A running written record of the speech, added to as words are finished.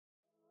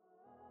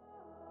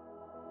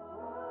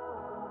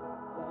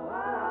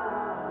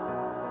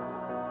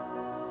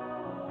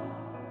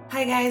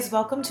Hi guys,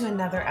 welcome to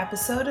another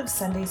episode of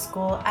Sunday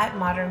School at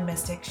Modern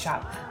Mystic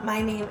Shop. My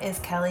name is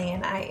Kelly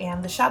and I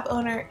am the shop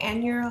owner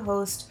and your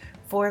host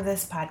for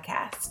this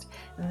podcast.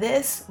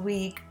 This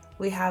week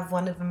we have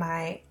one of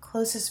my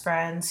closest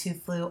friends who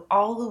flew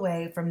all the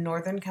way from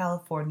Northern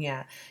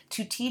California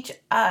to teach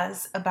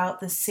us about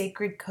the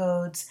sacred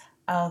codes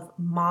of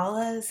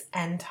malas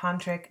and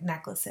tantric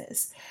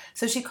necklaces.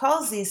 So she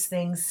calls these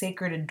things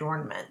sacred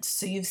adornments.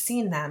 So you've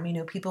seen them,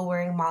 people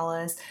wearing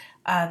malas.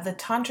 The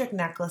tantric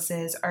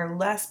necklaces are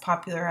less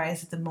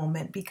popularized at the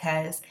moment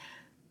because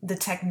the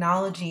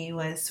technology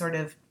was sort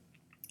of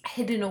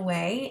hidden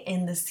away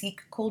in the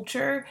Sikh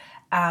culture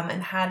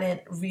and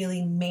hadn't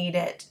really made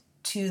it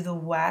to the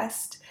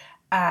West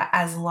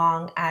as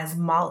long as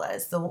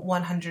malas. The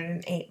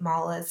 108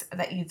 malas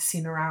that you've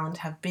seen around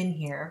have been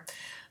here.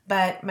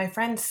 But my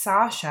friend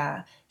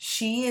Sasha,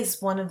 she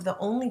is one of the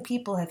only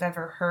people I've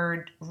ever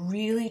heard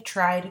really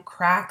try to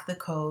crack the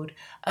code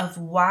of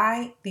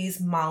why these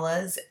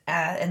malas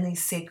and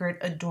these sacred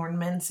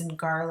adornments and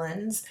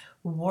garlands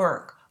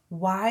work,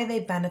 why they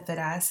benefit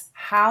us,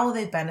 how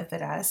they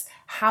benefit us,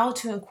 how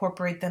to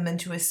incorporate them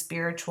into a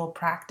spiritual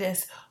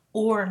practice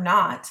or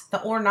not.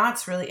 The or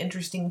not's really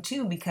interesting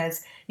too,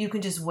 because you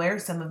can just wear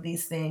some of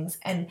these things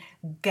and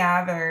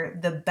gather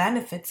the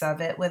benefits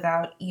of it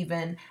without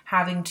even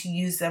having to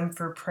use them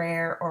for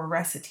prayer or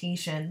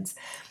recitations.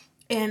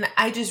 And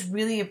I just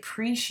really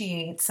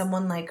appreciate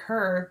someone like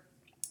her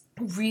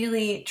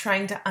really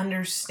trying to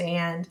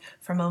understand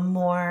from a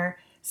more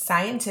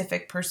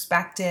scientific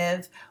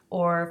perspective,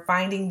 or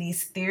finding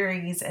these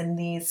theories and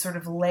these sort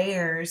of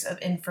layers of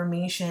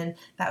information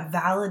that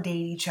validate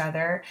each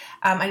other.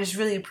 I just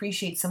really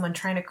appreciate someone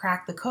trying to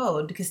crack the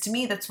code, because to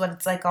me that's what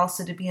it's like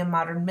also to be a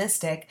modern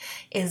mystic,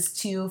 is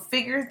to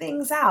figure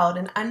things out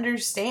and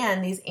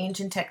understand these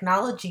ancient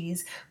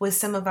technologies with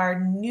some of our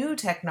new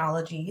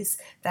technologies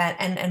that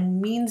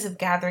and means of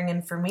gathering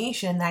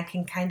information that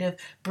can kind of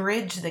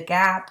bridge the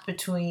gap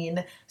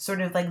between sort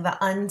of like the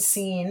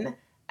unseen,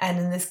 and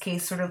in this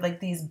case, sort of like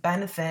these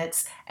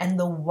benefits, and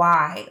the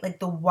why, like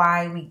the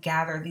why we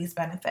gather these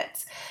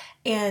benefits.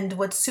 And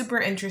what's super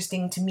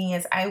interesting to me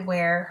is I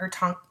wear her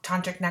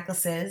tantric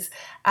necklaces,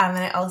 and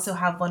I also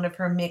have one of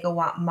her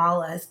megawatt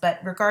malas. But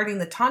regarding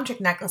the tantric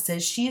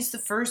necklaces, she's the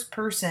first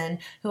person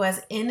who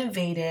has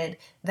innovated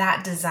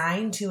that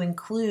design to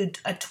include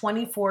a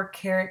 24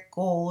 karat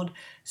gold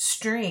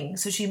string.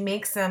 So she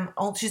makes them,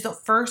 she's the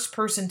first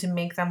person to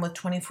make them with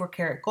 24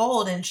 karat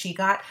gold, and she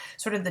got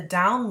sort of the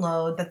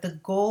download that the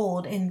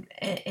gold, in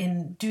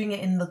doing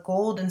it in the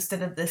gold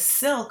instead of the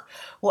silk,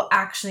 will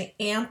actually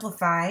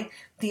amplify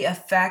the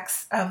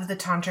effects of the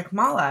tantric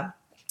mala.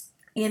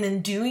 And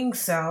in doing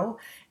so,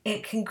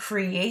 it can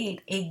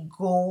create a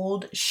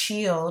gold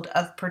shield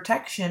of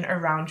protection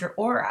around your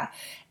aura.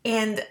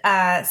 And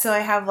so I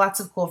have lots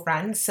of cool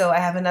friends. So I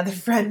have another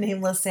friend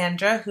named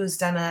Lysandra who's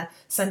done a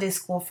Sunday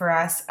school for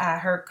us.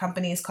 Her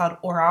company is called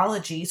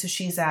Aurology. So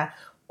she's a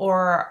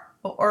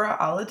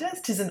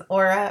auraologist, who's an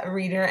aura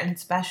reader and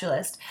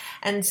specialist.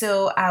 And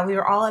so we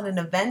were all at an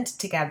event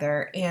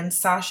together, and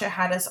Sasha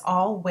had us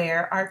all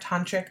wear our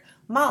tantric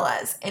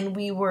malas, and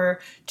we were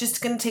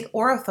just going to take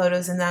aura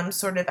photos in them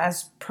sort of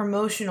as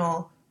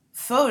promotional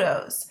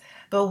photos.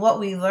 But what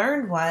we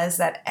learned was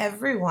that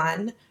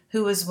everyone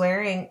who was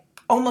wearing,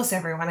 almost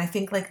everyone, I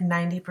think like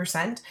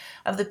 90%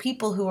 of the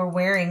people who were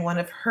wearing one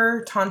of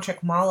her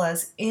tantric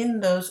malas in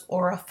those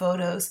aura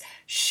photos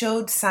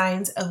showed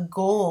signs of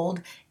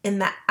gold in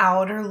the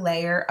outer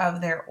layer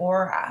of their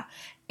aura.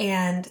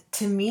 And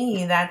to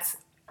me, that's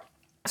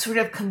sort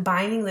of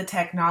combining the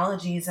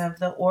technologies of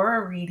the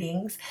aura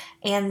readings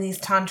and these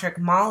tantric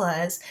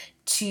malas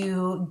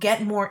to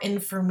get more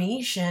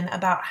information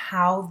about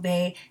how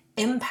they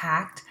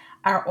impact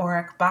our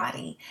auric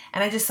body.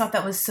 And I just thought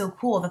that was so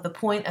cool, that the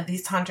point of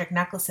these tantric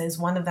necklaces,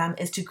 one of them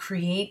is to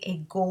create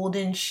a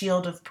golden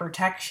shield of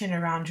protection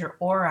around your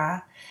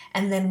aura.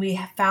 And then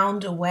we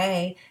found a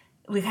way,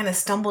 we kind of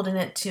stumbled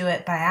into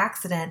it by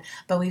accident,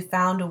 but we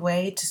found a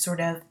way to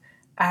sort of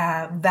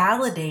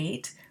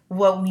validate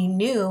what we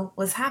knew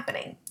was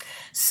happening.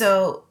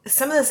 So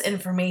some of this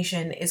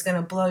information is going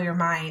to blow your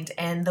mind,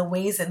 and the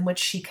ways in which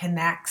she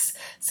connects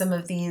some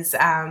of these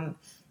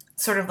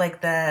sort of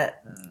like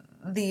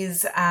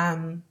these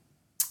I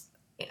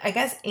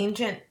guess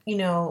ancient,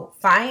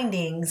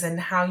 findings, and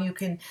how you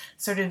can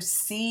sort of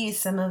see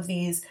some of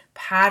these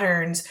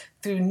patterns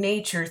through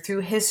nature,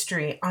 through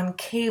history, on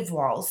cave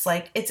walls.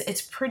 Like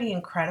it's pretty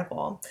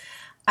incredible.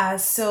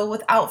 So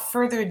without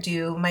further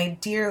ado, my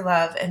dear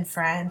love and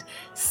friend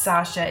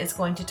Sasha is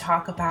going to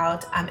talk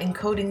about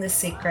encoding the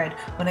sacred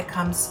when it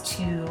comes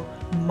to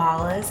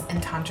malas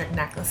and tantric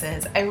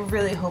necklaces. I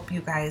really hope you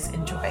guys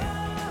enjoy.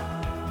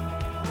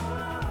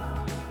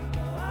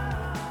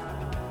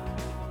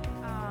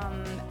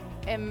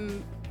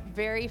 I'm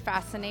very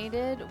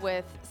fascinated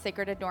with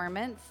sacred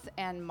adornments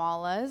and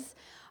malas.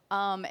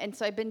 And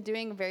so I've been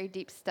doing a very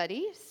deep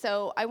study.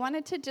 So I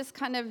wanted to just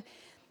kind of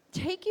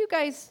take you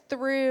guys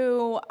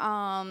through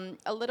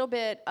a little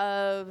bit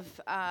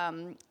of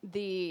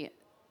the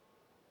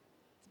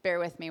bear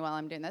with me while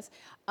I'm doing this.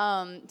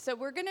 So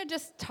we're going to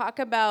just talk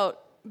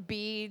about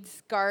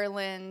beads,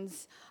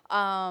 garlands,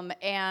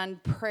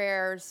 and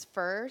prayers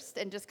first,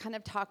 and just kind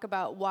of talk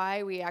about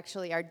why we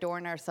actually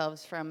adorn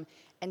ourselves from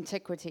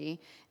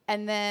antiquity.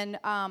 And then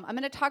I'm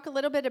going to talk a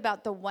little bit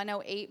about the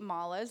 108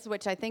 malas,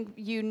 which I think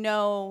you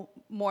know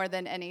more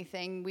than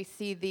anything. We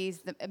see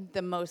these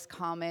the most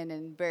common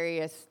in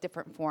various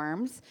different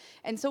forms.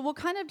 And so we'll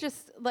kind of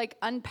just like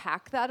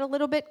unpack that a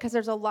little bit, because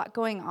there's a lot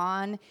going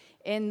on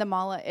in the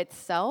mala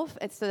itself.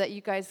 It's so that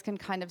you guys can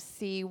kind of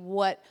see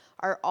what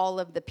are all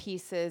of the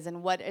pieces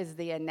and what is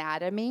the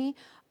anatomy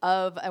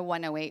of a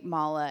 108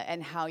 mala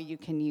and how you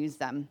can use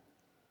them.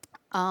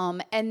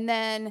 And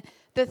then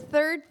the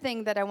third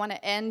thing that I want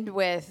to end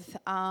with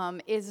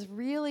is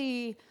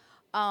really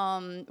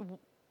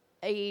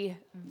a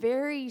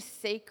very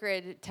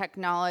sacred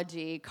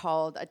technology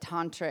called a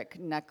tantric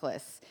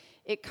necklace.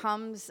 It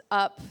comes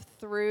up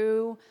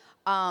through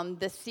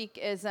the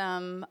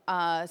Sikhism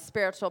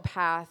spiritual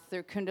path,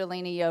 through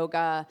Kundalini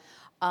yoga.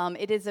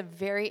 It is a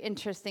very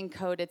interesting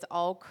code. It's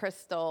all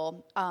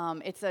crystal.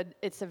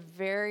 It's a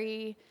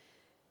very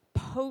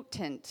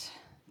potent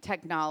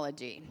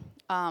technology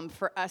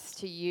for us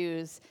to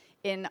use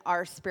in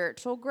our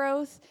spiritual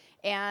growth,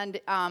 and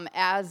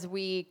as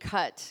we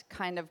cut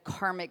kind of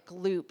karmic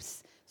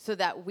loops so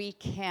that we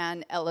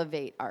can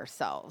elevate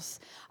ourselves.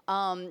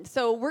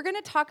 So we're going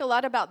to talk a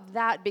lot about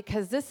that,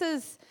 because this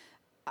is,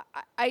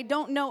 I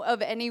don't know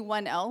of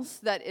anyone else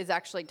that is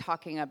actually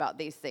talking about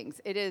these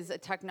things. It is a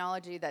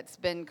technology that's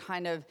been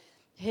kind of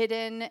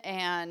hidden,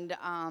 and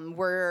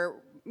we're,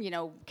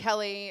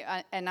 Kelly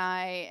and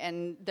I,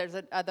 and there's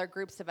other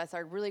groups of us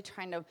are really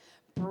trying to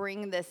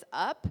bring this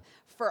up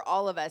for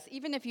all of us.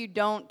 Even if you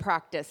don't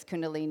practice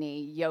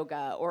Kundalini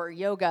yoga or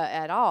yoga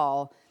at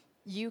all,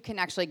 you can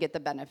actually get the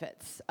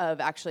benefits of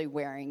actually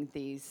wearing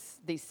these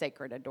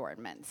sacred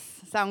adornments.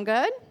 Sound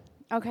good?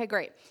 Okay,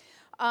 great.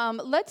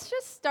 Let's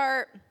just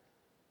start.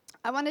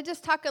 I want to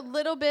just talk a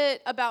little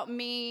bit about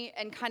me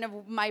and kind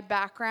of my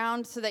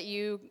background, so that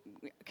you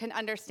can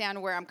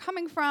understand where I'm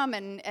coming from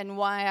and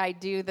why I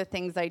do the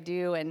things I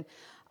do, and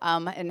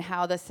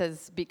how this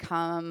has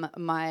become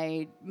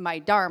my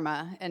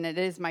dharma, and it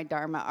is my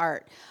dharma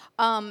art.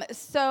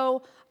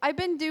 So I've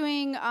been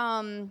doing.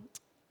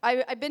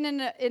 I've been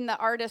in the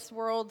artist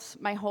world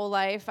my whole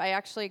life. I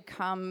actually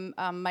come.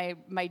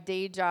 My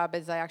day job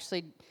is I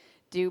actually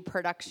do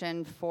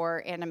production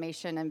for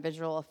animation and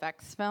visual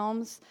effects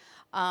films.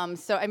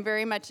 So I'm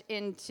very much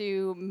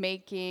into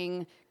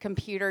making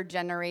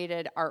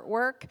computer-generated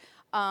artwork.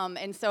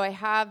 And so I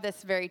have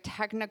this very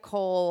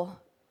technical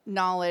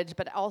knowledge,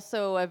 but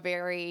also a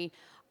very,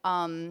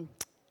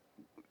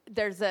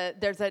 there's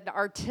an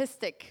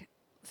artistic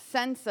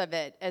sense of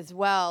it as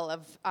well,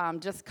 of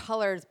just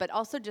colors, but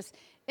also just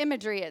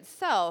imagery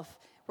itself.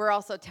 We're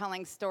also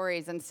telling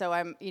stories, and so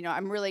I'm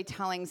really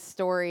telling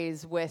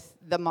stories with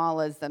the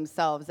malas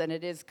themselves, and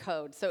it is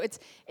code. So it's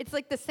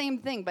like the same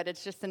thing, but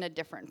it's just in a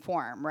different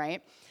form,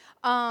 right?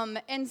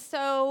 And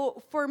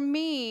so for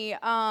me,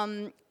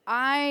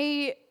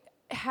 I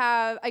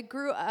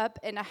grew up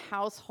in a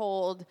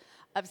household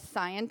of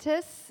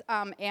scientists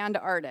and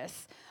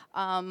artists.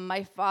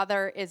 My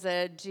father is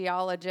a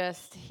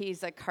geologist.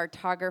 He's a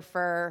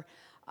cartographer.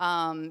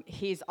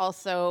 He's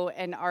also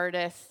an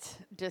artist,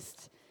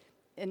 just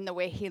in the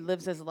way he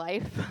lives his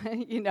life.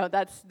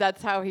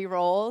 That's how he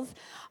rolls.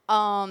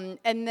 And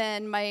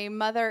then my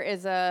mother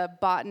is a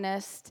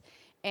botanist,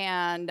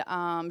 and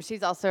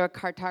she's also a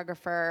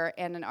cartographer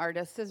and an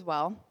artist as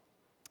well.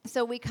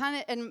 So we kind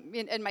of,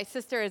 and my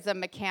sister is a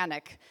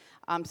mechanic.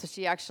 So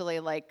she actually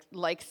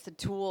likes to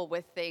tool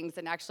with things,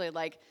 and actually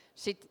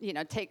she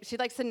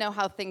likes to know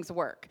how things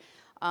work.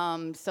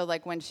 So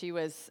like when she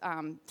was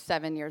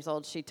 7 years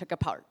old, she took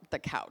apart the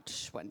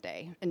couch one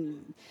day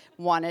and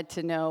wanted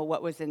to know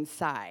what was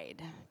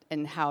inside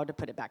and how to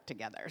put it back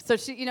together. So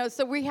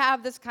so we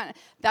have this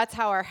that's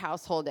how our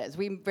household is.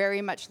 We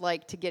very much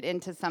like to get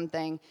into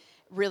something,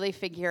 really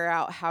figure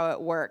out how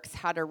it works,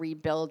 how to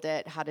rebuild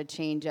it, how to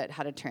change it,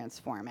 how to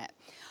transform it.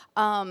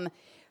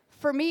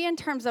 For me, in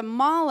terms of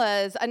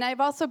malas, and I've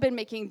also been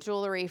making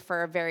jewelry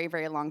for a very,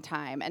 very long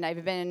time, and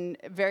I've been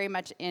very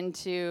much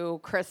into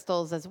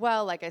crystals as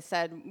well. Like I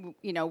said,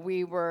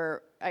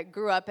 I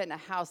grew up in a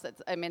house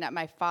at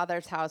my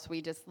father's house,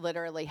 we just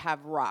literally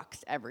have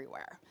rocks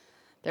everywhere.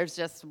 There's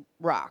just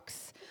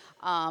rocks,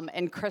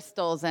 and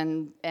crystals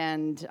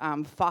and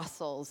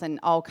fossils and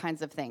all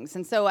kinds of things.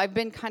 And so I've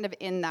been kind of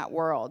in that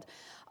world.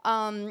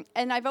 And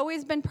I've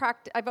always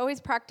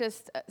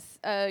practiced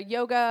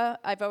yoga.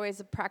 I've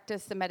always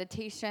practiced the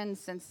meditation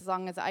since as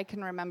long as I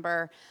can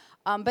remember.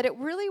 But it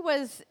really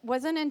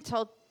wasn't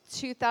until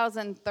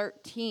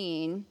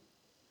 2013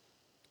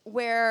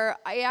 where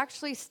I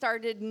actually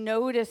started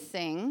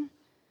noticing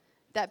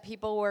that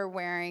people were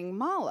wearing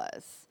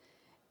malas.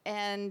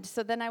 And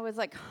so then I was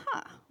like,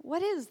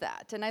 what is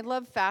that? And I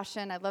love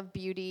fashion, I love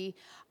beauty.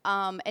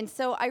 And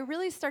so I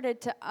really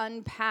started to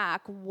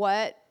unpack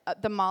what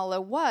the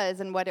mala was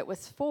and what it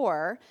was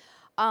for.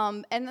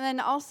 And then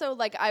also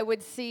I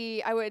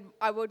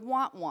would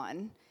want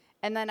one.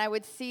 And then I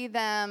would see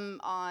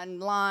them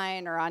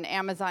online or on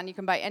Amazon. You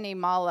can buy any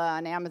mala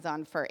on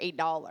Amazon for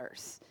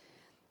 $8.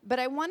 But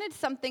I wanted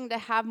something to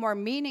have more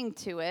meaning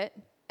to it,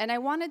 and I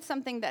wanted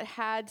something that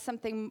had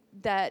something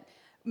that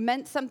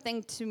meant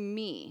something to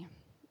me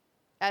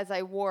as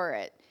I wore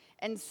it.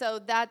 And so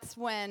that's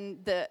when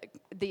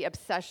the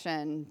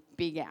obsession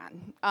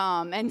began.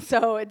 And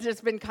so it's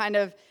just been kind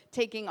of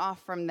taking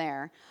off from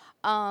there.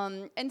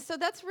 And so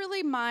that's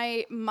really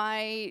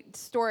my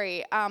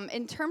story.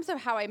 In terms of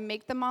how I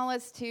make the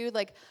malas too,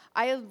 like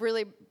I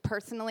really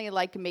personally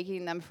like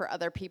making them for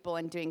other people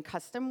and doing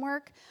custom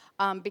work,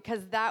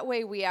 because that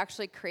way we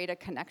actually create a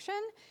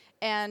connection.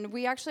 And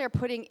we actually are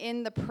putting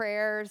in the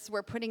prayers,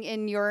 we're putting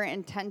in your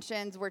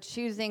intentions, we're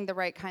choosing the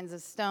right kinds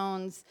of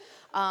stones,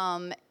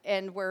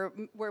 and we're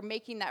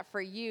making that for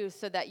you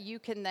so that you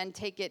can then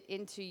take it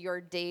into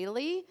your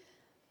daily,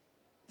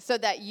 so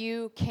that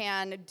you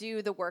can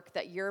do the work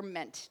that you're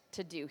meant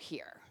to do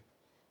here.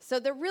 So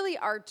there really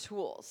are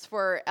tools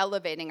for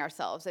elevating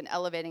ourselves and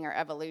elevating our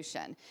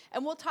evolution.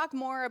 And we'll talk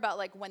more about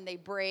like when they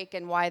break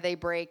and why they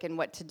break and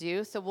what to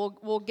do. So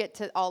we'll get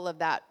to all of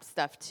that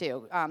stuff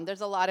too.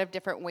 There's a lot of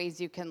different ways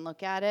you can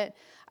look at it.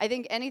 I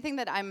think anything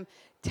that I'm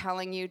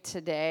telling you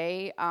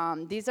today,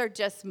 these are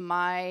just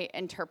my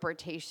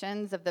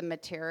interpretations of the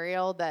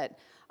material that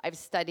I've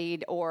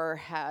studied or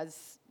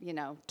has,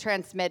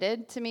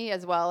 transmitted to me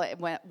as well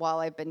while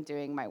I've been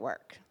doing my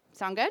work.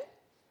 Sound good?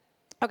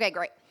 Okay,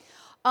 great.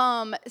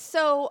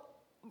 So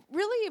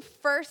really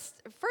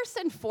first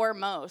and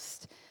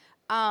foremost,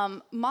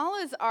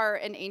 malas are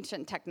an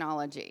ancient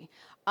technology.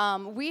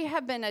 We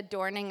have been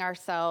adorning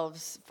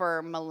ourselves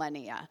for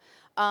millennia.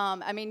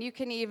 You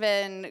can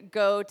even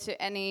go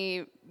to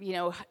any,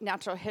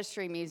 natural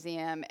history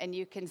museum and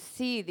you can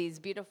see these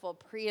beautiful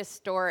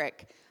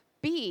prehistoric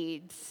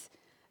beads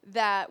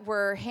that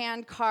were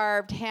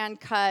hand-carved,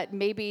 hand-cut.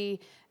 Maybe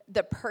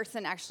the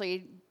person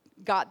actually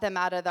got them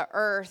out of the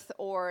earth,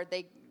 or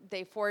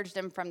they forged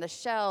them from the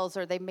shells,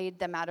 or they made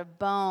them out of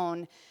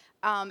bone.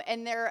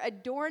 And they're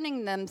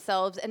adorning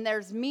themselves, and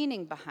there's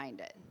meaning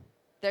behind it.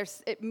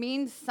 It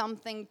means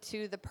something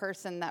to the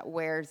person that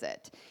wears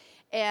it.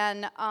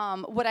 And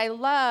what I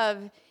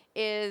love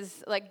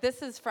is, like,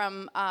 this is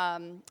from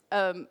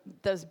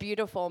those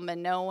beautiful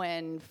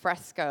Minoan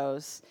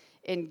frescoes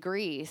in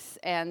Greece.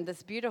 And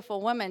this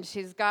beautiful woman,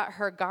 she's got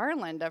her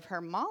garland of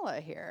her mala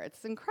here.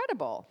 It's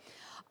incredible.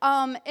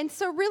 And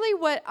so really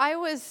what I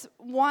was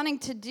wanting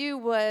to do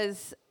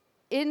was,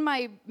 in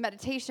my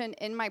meditation,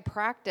 in my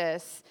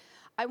practice,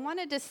 I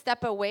wanted to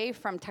step away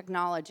from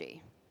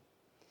technology.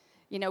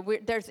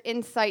 There's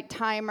insight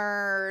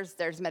timers,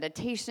 there's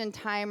meditation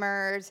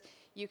timers.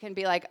 You can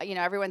be like,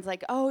 everyone's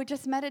like, oh,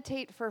 just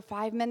meditate for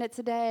 5 minutes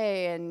a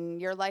day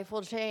and your life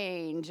will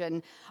change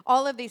and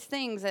all of these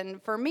things. And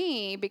for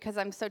me, because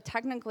I'm so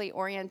technically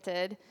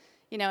oriented,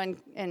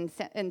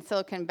 in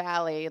Silicon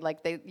Valley,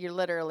 like you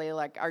literally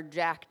like are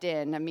jacked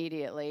in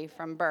immediately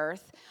from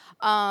birth.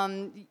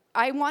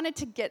 I wanted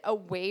to get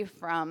away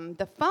from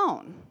the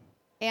phone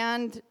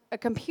and a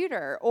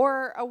computer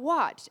or a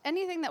watch,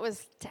 anything that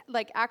was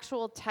like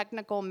actual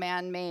technical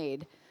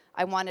man-made.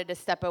 I wanted to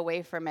step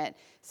away from it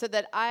so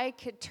that I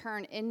could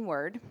turn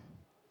inward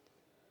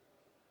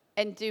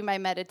and do my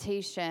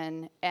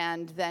meditation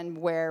and then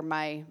wear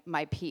my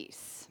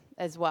peace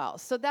as well.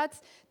 So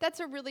that's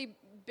a really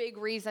big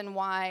reason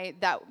why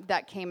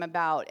that came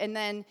about. And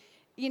then,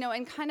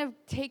 and kind of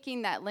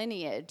taking that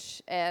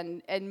lineage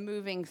and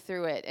moving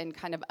through it and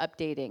kind of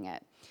updating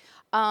it.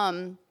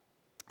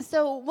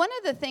 So one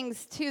of the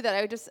things too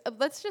that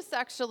let's just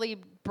actually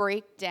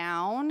break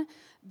down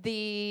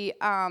the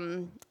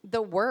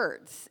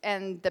words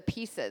and the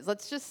pieces.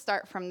 Let's just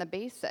start from the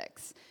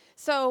basics.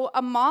 So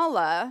a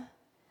mala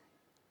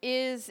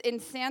is, in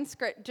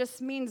Sanskrit,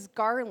 just means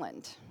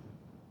garland.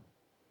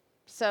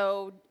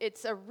 So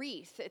it's a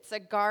wreath, it's a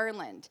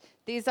garland.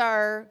 These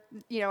are,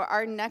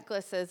 our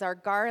necklaces are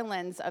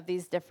garlands of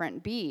these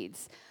different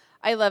beads.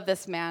 I love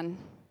this man.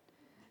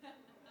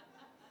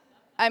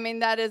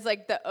 That is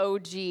like the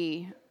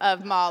OG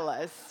of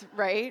malas,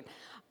 right?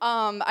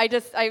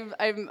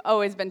 I've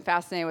always been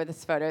fascinated with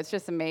this photo. It's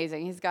just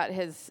amazing. He's got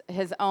his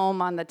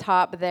om on the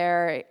top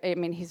there.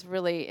 He's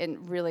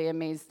really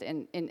amazed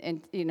and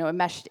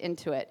enmeshed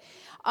into it.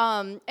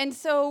 And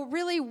so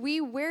really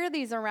we wear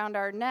these around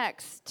our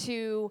necks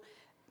to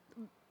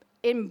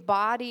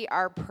embody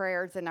our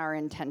prayers and our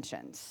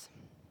intentions.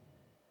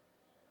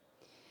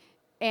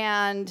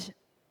 And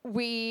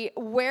we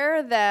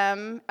wear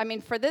them,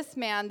 for this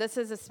man, this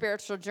is a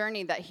spiritual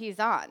journey that he's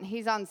on.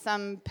 He's on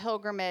some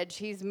pilgrimage.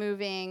 He's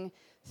moving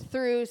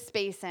through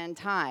space and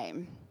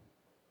time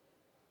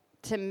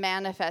to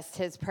manifest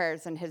his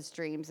prayers and his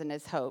dreams and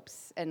his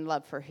hopes and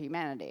love for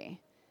humanity.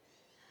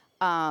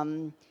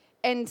 And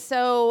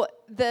so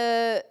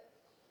and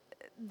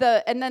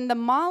then the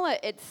mala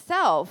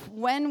itself,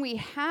 when we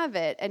have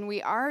it and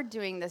we are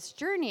doing this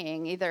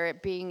journeying, either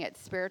it being it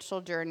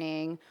spiritual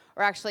journeying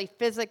or actually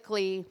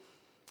physically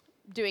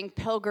doing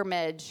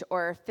pilgrimage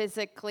or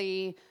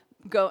physically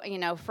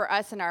for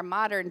us in our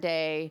modern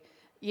day,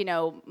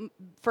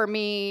 for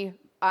me,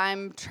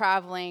 I'm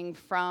traveling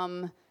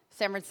from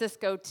San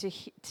Francisco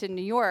to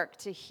New York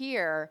to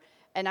here,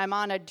 and I'm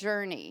on a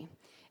journey.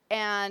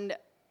 And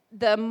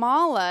the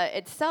mala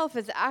itself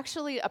is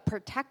actually a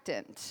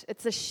protectant.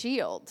 It's a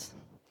shield.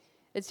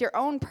 It's your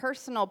own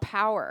personal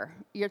power.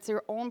 It's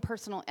your own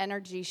personal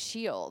energy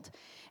shield.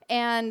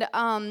 And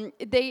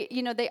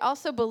they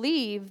also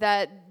believe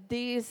that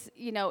these,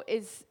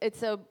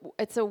 it's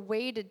a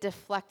way to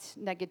deflect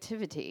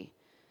negativity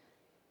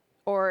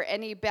or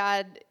any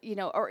bad,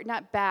 or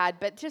not bad,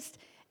 but just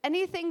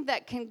anything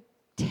that can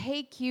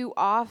take you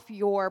off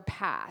your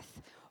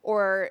path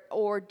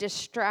or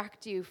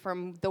distract you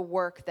from the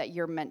work that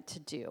you're meant to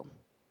do.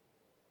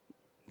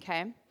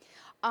 Okay?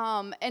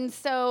 And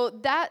so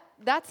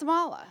that's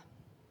mala.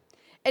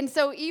 And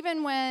so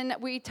even when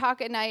we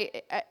talk, and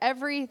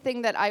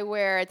everything that I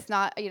wear, it's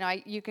not,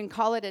 you can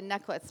call it a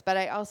necklace, but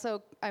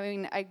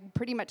I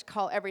pretty much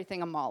call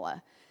everything a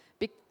mala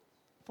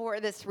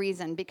for this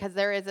reason, because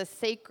there is a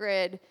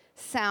sacred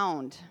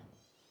sound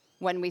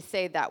when we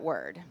say that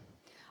word.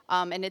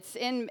 And it's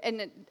even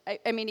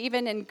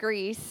in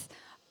Greece,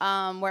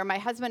 where my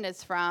husband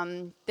is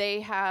from,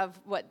 they have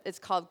what is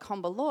called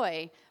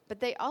komboloi, but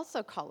they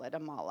also call it a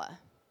mala.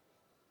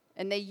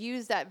 And they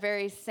use that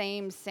very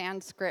same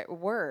Sanskrit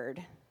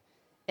word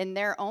in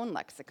their own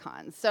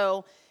lexicon.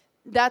 So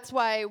that's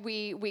why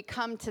we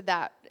come to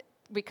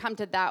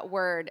that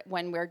word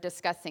when we're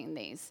discussing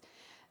these.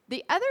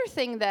 The other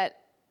thing that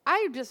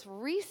I just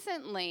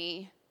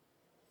recently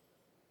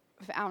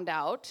found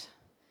out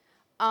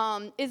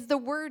is the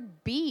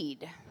word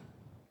bead.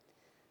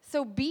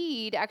 So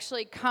bead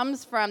actually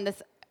comes from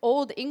this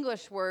old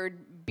English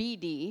word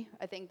beadi.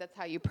 I think that's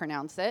how you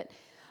pronounce it.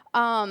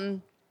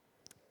 And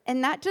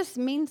that just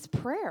means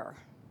prayer.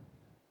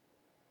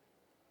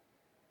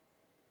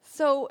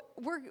 So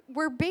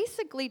we're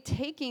basically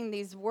taking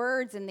these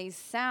words and these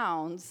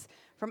sounds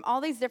from all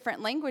these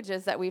different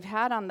languages that we've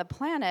had on the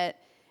planet,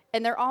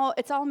 and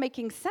it's all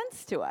making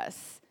sense to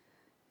us.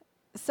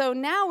 So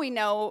now we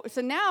know,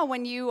 now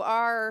when you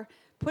are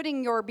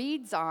putting your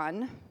beads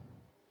on,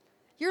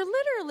 you're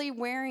literally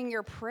wearing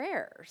your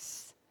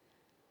prayers.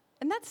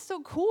 And that's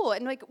so cool.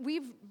 And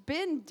we've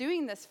been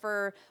doing this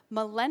for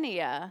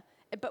millennia,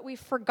 but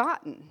we've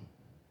forgotten.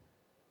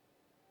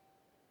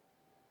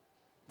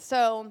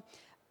 So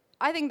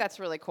I think that's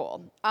really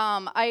cool.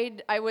 I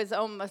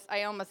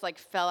almost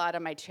fell out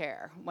of my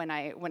chair when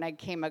I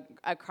came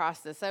across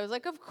this. I was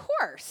like, of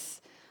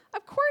course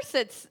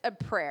it's a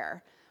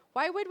prayer.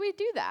 Why would we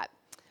do that?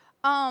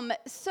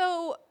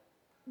 So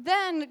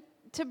then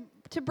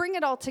to bring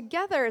it all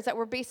together is that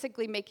we're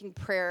basically making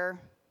prayer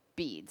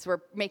beads.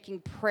 We're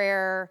making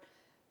prayer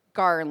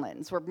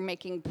garlands. We're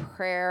making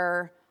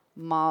prayer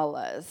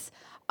malas.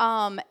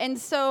 And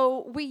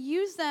so we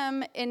use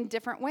them in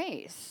different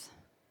ways.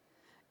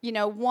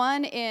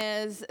 One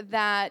is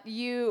that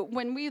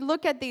when we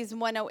look at these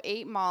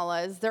 108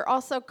 malas, they're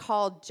also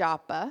called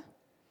japa.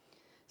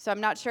 So I'm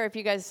not sure if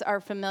you guys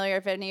are familiar,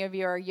 if any of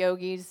you are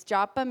yogis.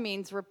 Japa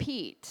means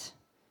repeat,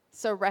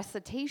 so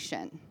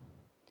recitation.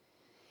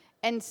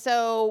 And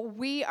so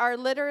we are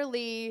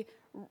literally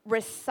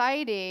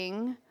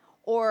reciting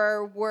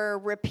or we're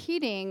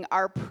repeating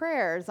our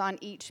prayers on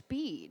each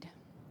bead.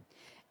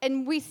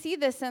 And we see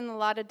this in a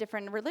lot of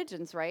different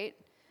religions, right?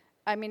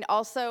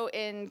 Also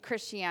in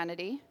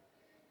Christianity,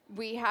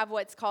 we have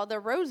what's called a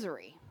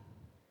rosary.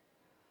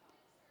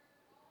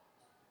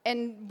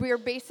 And we're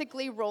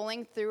basically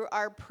rolling through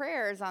our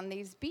prayers on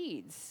these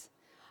beads.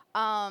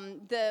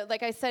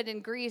 Like I said,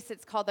 in Greece,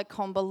 it's called a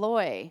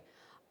komboloi.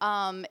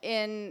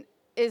 In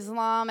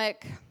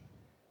Islamic,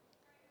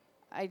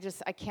 I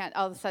can't,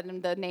 all of a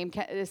sudden the name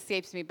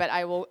escapes me, but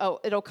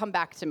it'll come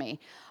back to me.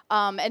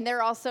 And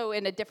they're also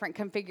in a different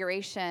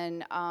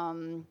configuration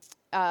in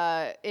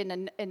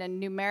a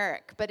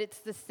numeric, but it's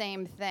the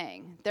same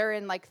thing. They're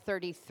in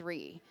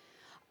 33.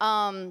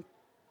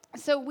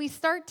 So we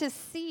start to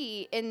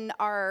see in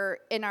our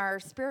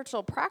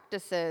spiritual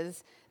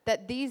practices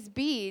that these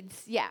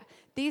beads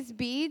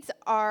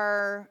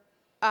are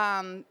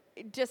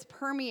just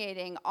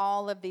permeating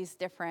all of these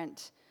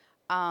different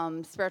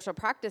spiritual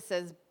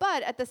practices.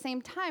 But at the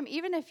same time,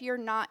 even if you're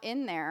not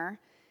in there,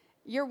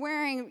 you're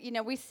wearing,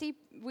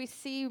 we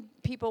see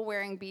people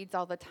wearing beads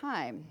all the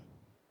time.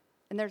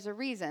 And there's a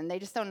reason. They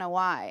just don't know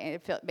why.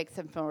 It makes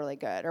them feel really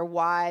good, or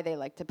why they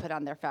like to put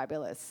on their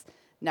fabulous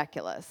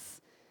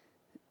necklace.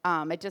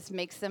 It just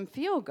makes them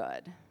feel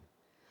good.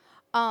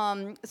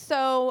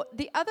 So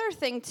the other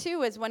thing,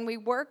 too, is when we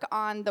work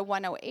on the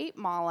 108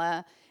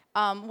 mala,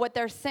 what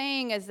they're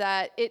saying is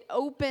that it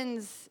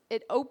opens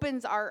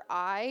our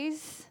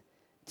eyes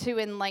to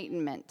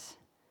enlightenment,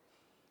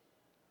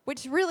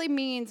 which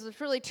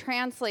really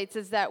translates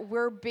is that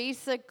we're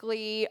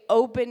basically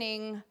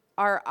opening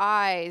our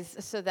eyes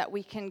so that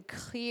we can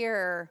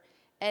clear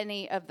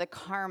any of the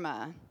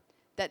karma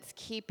that's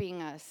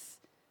keeping us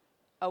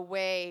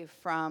away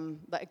from,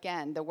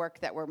 again, the work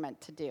that we're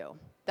meant to do.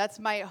 That's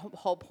my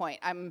whole point.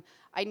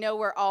 I know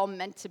we're all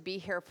meant to be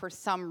here for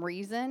some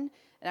reason,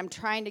 and I'm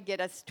trying to get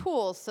us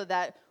tools so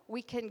that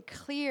we can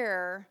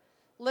clear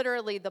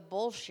literally the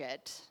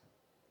bullshit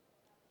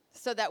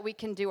so that we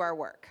can do our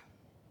work.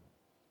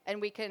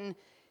 And we can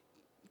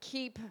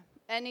keep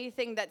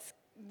anything that's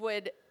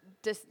would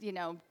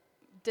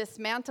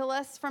dismantle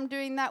us from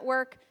doing that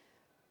work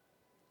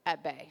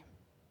at bay,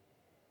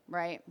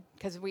 right?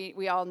 Because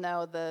we all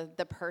know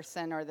the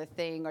person or the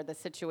thing or the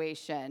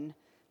situation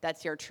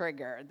that's your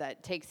trigger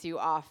that takes you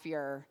off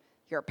your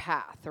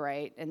path,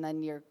 right? And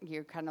then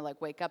you're kind of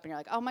like wake up and you're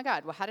like, oh my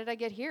God, well, how did I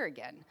get here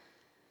again?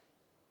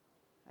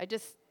 I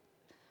just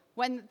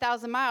went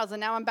 1,000 miles and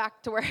now I'm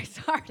back to where I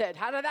started.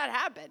 How did that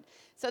happen?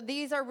 So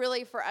these are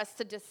really for us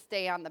to just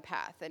stay on the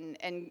path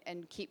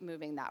and keep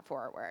moving that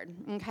forward,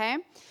 okay?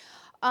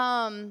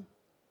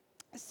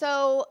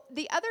 So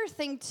the other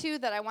thing, too,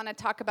 that I want to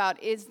talk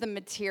about is the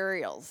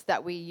materials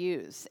that we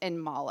use in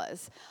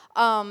malas.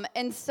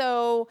 And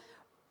so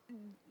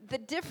the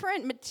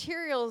different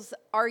materials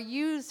are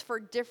used for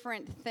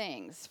different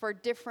things, for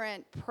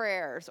different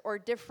prayers or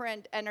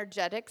different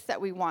energetics that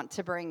we want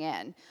to bring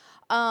in.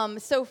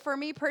 So for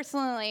me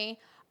personally,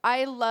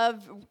 I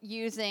love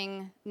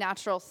using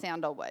natural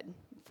sandalwood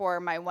for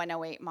my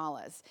 108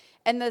 malas.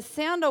 And the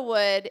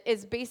sandalwood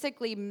is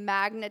basically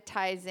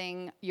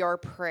magnetizing your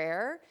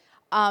prayer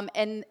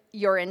and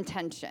your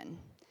intention.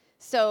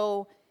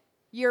 So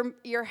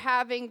you're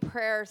having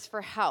prayers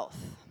for health,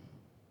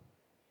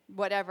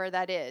 whatever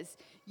that is.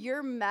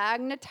 You're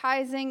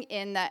magnetizing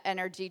in that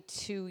energy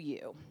to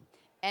you.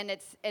 And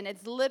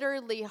it's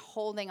literally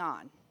holding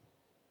on.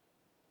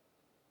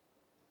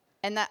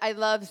 And that I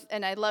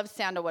love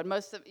sandalwood.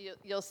 Most of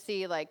you'll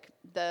see like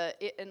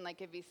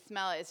if you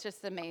smell it, it's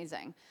just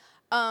amazing.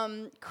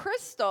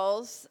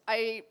 Crystals,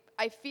 I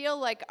feel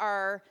like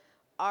are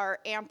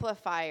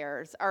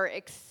amplifiers, are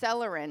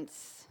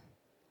accelerants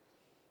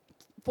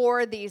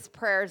for these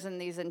prayers and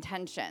these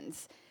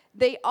intentions.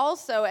 They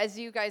also, as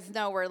you guys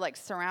know, we're like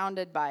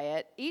surrounded by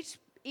it.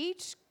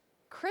 Each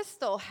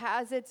crystal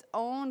has its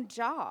own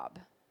job,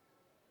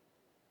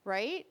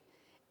 right?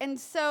 And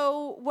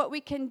so what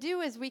we can do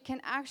is we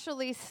can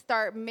actually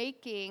start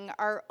making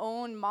our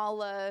own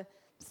mala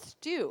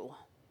stew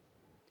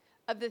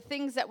of the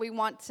things that we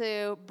want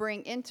to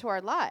bring into our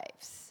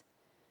lives.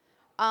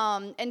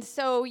 And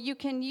so you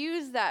can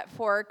use that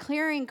for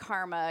clearing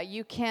karma.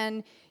 You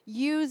can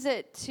use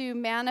it to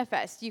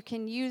manifest. You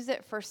can use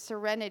it for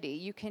serenity.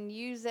 You can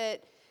use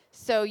it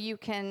so you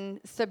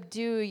can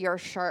subdue your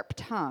sharp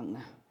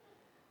tongue.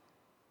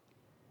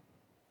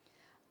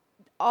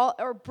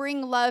 Or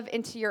bring love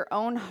into your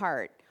own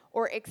heart,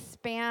 or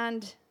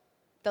expand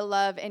the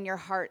love in your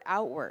heart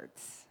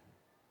outwards.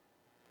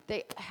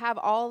 They have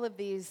all of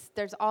these,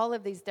 there's all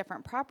of these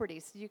different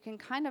properties. So you can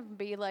kind of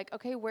be like,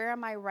 okay, where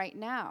am I right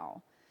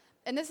now?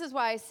 And this is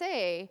why I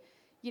say,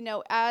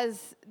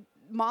 as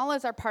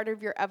malas are part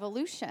of your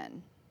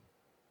evolution.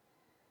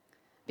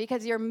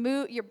 Because you're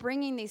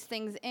bringing these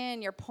things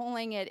in, you're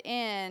pulling it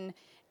in,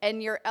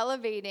 and you're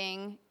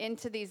elevating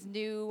into these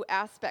new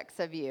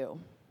aspects of you.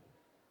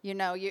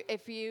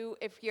 If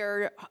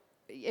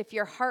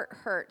your heart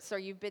hurts or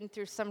you've been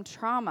through some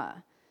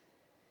trauma,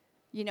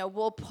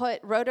 we'll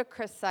put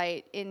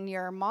rhodochrosite in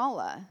your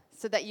mala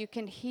so that you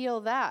can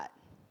heal that.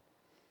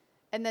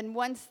 And then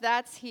once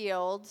that's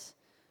healed,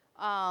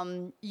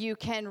 you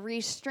can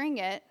restring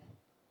it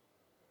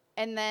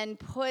and then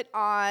put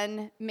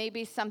on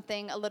maybe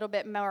something a little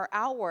bit more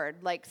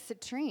outward, like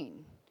citrine,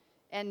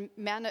 and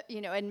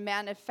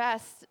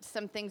manifest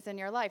some things in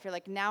your life. You're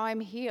like, now I'm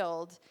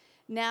healed.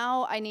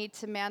 Now I need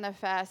to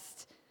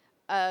manifest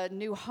a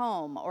new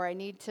home, or I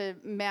need to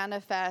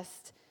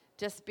manifest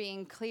just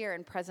being clear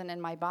and present in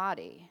my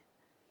body.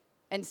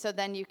 And so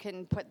then you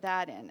can put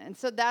that in. And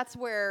so that's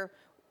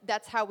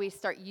how we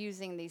start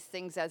using these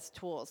things as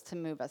tools to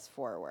move us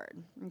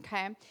forward,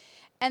 okay?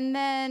 And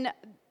then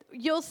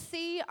you'll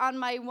see on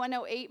my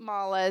 108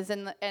 malas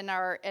and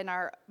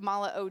our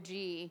mala OG,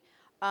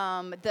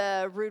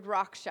 the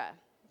Rudraksha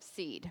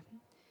seed.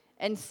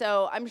 And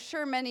so I'm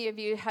sure many of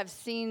you have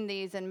seen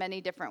these in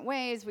many different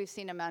ways. We've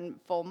seen them on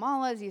full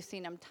malas. You've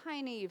seen them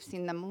tiny. You've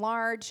seen them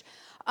large.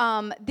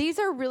 These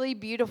are really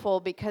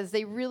beautiful because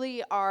they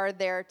really are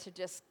there to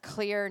just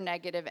clear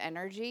negative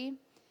energy.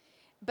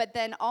 But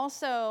then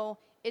also,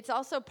 it's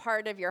also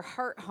part of your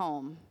heart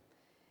home.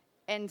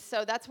 And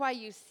so that's why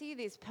you see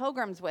these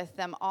pilgrims with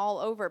them all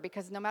over,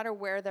 because no matter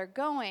where they're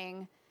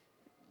going,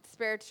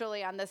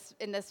 spiritually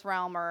in this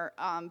realm or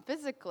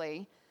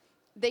physically,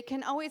 they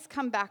can always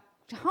come back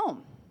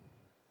home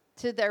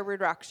to their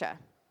Rudraksha.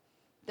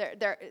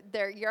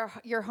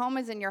 Your home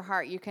is in your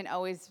heart. You can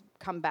always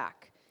come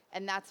back.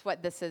 And that's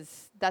what this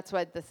is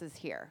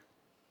here.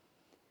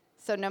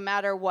 So no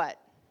matter what.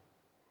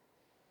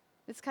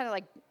 It's kind of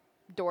like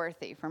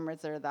Dorothy from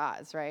Wizard of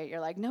Oz, right? You're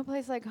like, no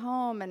place like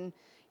home. And,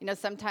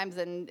 sometimes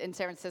in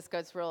San Francisco,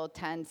 it's real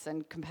tense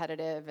and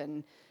competitive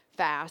and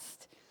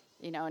fast,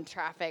 in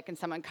traffic, and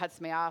someone cuts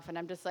me off, and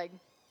I'm just like,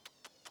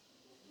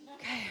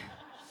 okay.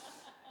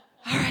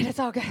 All right, it's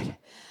all good.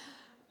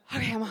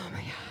 Okay, I'm home.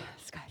 Yeah,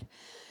 it's good.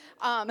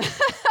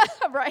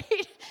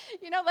 Right?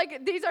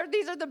 Like these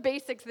are the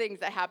basic things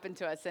that happen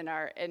to us in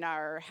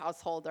our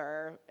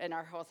householder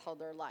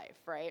life,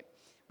 right?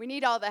 We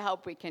need all the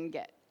help we can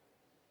get.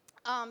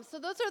 So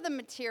those are the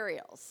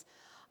materials.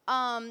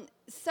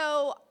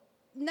 So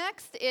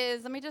next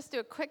is, let me just do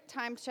a quick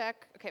time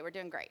check. Okay, we're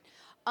doing great.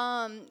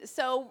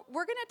 So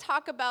we're going to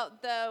talk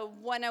about the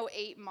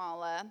 108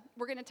 mala.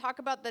 We're going to talk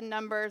about the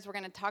numbers. We're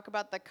going to talk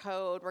about the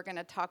code. We're going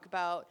to talk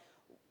about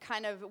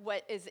kind of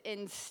what is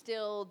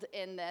instilled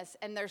in this.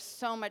 And there's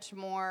so much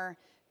more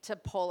to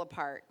pull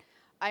apart.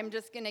 I'm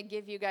just going to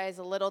give you guys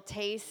a little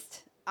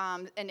taste.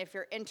 And if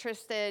you're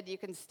interested, you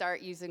can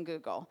start using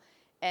Google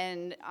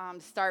and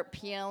start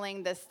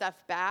peeling this stuff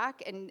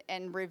back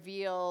and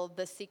reveal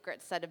the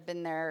secrets that have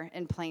been there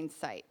in plain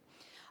sight.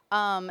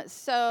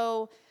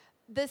 So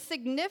the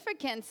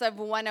significance of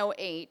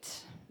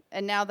 108,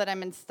 and now that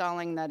I'm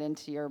installing that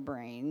into your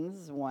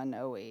brains,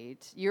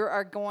 108, you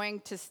are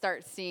going to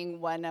start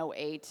seeing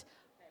 108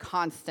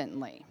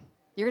 constantly.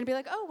 You're going to be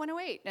like, oh,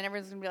 108. And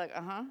everyone's going to be like,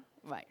 uh-huh,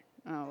 right.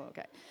 Oh,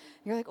 okay.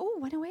 You're like, oh,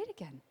 108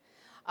 again.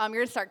 You're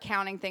going to start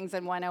counting things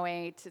in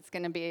 108. It's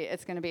going to be,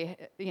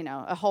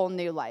 a whole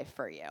new life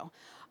for you.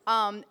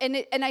 And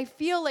I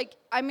feel like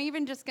I'm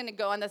even just going to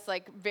go on this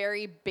like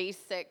very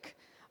basic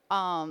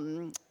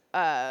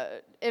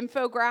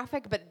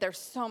infographic, but there's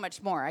so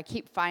much more. I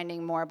keep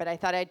finding more, but I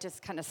thought I'd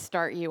just kind of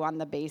start you on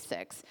the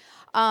basics.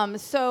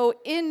 So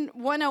in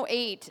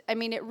 108,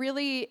 it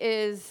really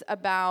is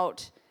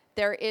about,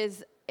 there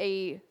is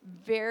a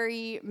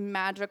very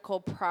magical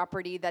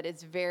property that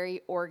is very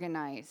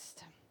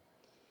organized.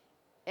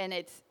 And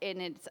it's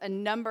a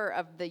number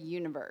of the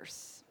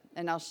universe,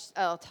 and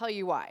I'll tell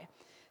you why.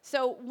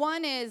 So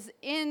one is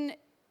in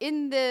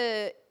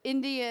the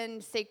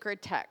Indian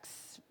sacred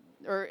texts,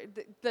 or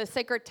the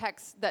sacred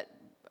texts that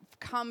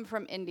come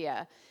from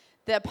India,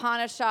 the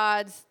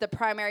Upanishads, the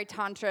primary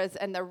tantras,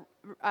 and the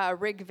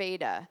Rig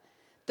Veda.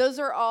 Those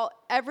are all.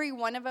 Every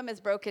one of them is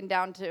broken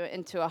down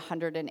into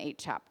 108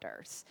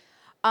 chapters.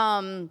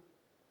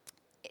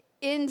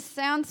 In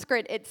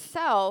Sanskrit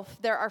itself,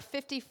 there are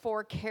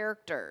 54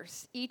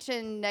 characters, each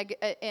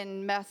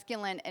in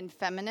masculine and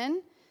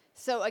feminine.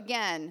 So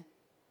again,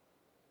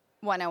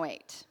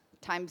 108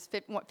 times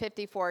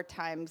 54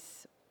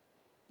 times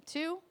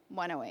 2,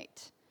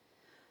 108.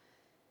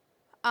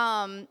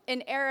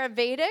 In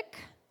Ayurvedic,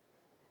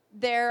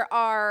 there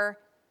are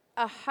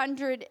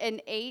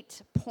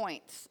 108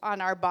 points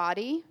on our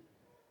body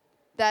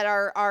that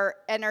are our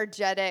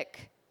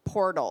energetic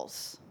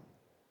portals.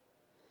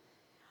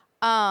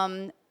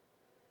 I'm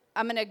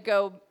going to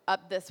go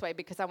up this way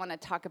because I want to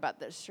talk about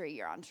the Sri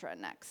Yantra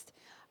next.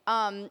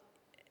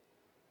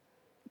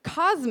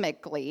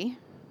 Cosmically,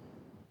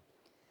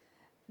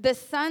 the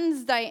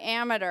sun's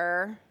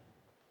diameter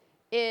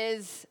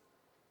is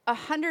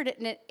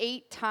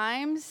 108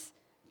 times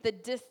the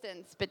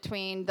distance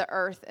between the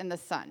earth and the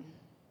sun.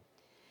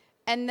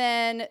 And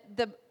then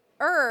the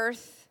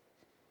earth,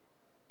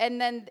 and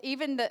then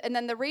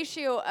the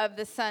ratio of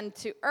the sun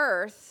to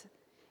earth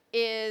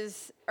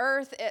is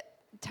earth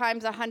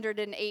times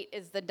 108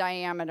 is the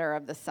diameter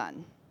of the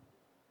sun.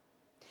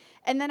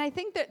 And then I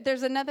think that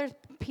there's another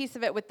piece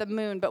of it with the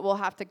moon, but we'll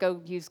have to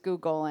go use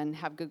Google and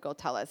have Google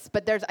tell us.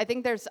 But I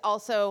think there's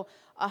also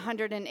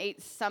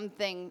 108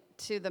 something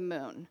to the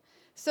moon.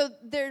 So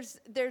there's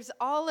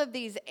all of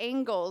these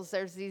angles,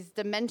 there's these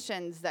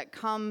dimensions that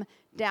come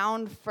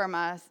down from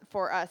us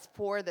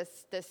for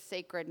this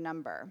sacred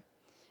number.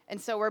 And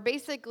so we're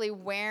basically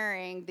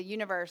wearing the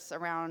universe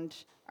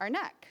around our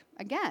neck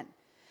again.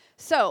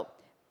 So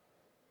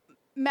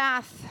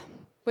math,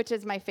 which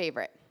is my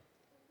favorite.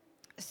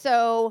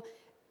 So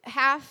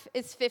half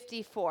is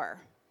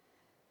 54.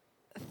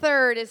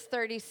 Third is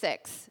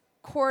 36.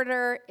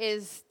 Quarter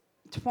is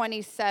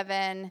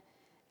 27.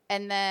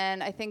 And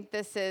then I think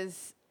this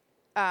is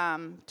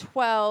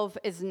 12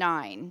 is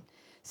 9.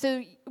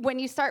 So when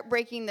you start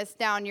breaking this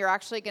down, you're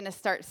actually going to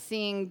start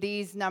seeing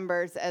these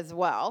numbers as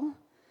well,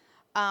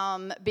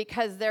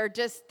 because they're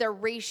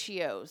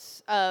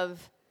ratios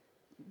of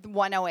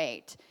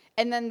 108.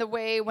 And then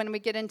when we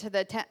get into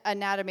the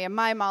anatomy of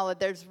my mala,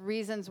 there's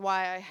reasons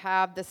why I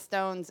have the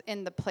stones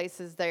in the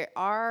places they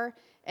are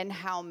and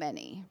how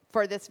many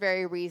for this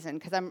very reason,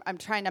 because I'm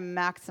trying to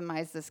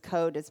maximize this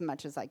code as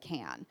much as I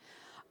can.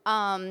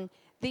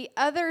 The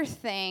other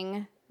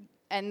thing,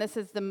 and this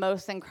is the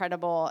most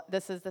incredible,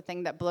 this is the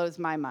thing that blows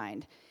my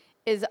mind,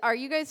 is are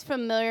you guys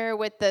familiar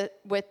with the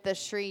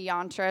Sri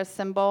Yantra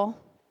symbol?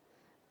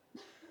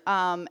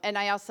 And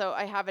I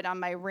have it on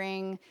my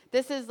ring.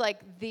 This is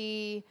like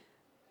the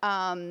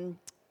kind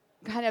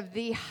of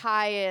the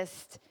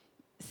highest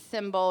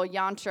symbol,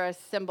 yantra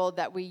symbol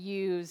that we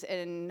use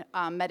in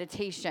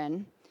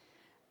meditation.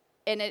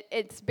 And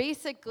it's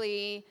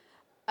basically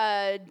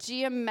a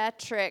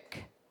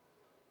geometric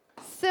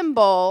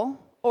symbol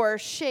or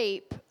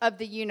shape of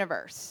the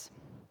universe.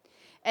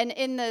 And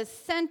in the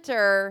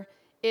center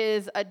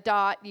is a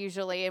dot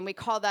usually, and we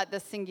call that the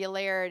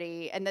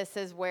singularity. And this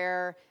is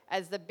where,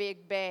 as the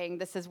Big Bang,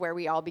 this is where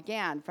we all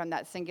began, from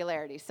that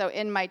singularity. So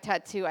in my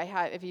tattoo, I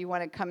have, if you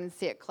want to come and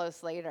see it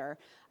close later,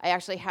 I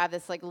actually have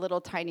this like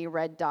little tiny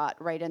red dot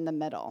right in the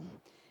middle.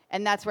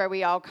 And that's where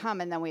we all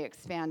come, and then we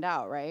expand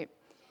out, right?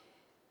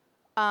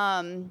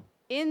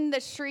 In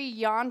the Sri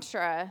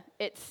Yantra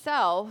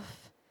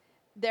itself,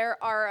 there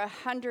are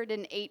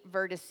 108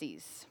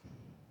 vertices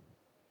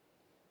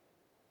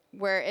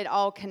where it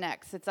all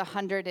connects. It's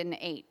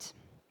 108.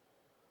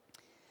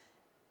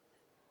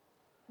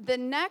 The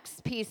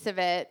next piece of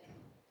it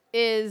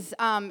is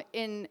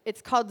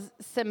it's called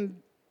symbatics.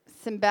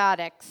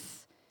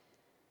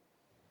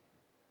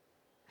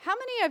 How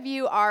many of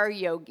you are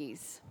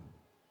yogis?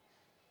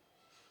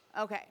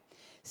 Okay.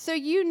 So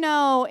you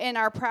know in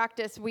our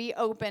practice we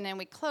open and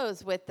we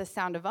close with the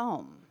sound of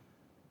Om.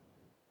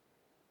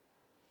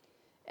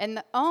 And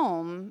the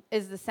Om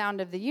is the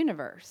sound of the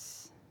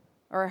universe.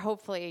 Or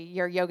hopefully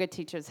your yoga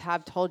teachers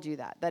have told you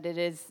that it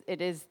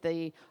is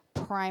the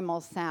primal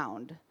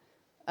sound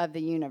of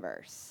the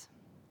universe.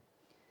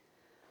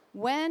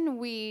 When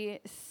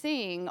we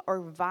sing or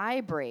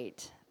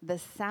vibrate the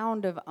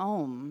sound of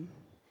Om,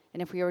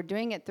 and if we were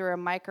doing it through a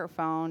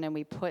microphone and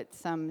we put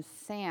some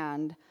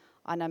sand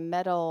on a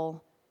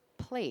metal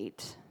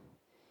plate,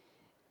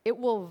 it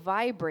will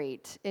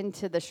vibrate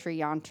into the Sri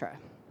Yantra.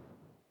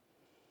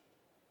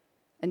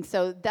 And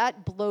so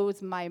that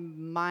blows my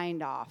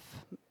mind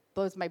off.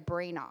 Blows my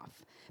brain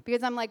off.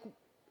 Because I'm like,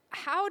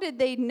 how did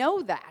they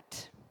know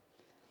that?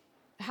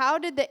 How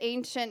did the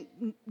ancient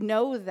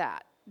know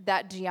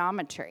that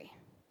geometry?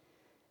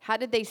 How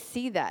did they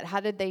see that?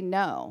 How did they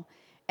know?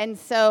 And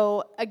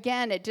so,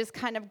 again, it just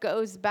kind of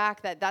goes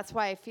back that's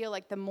why I feel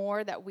like the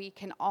more that we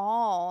can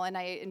all, and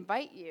I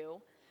invite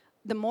you,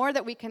 the more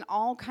that we can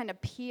all kind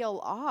of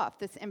peel off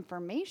this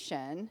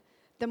information,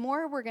 the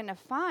more we're going to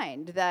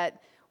find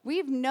that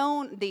we've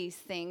known these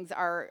things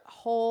our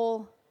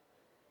whole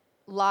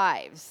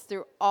lives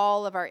through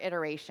all of our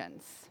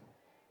iterations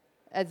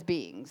as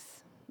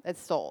beings, as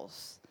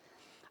souls.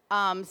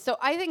 So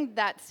I think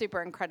that's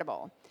super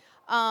incredible.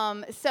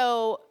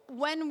 So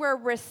when we're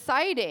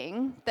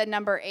reciting the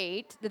number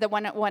 8, the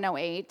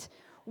 108,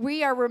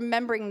 we are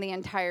remembering the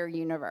entire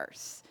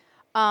universe.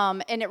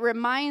 And it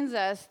reminds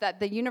us that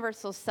the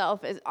universal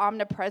self is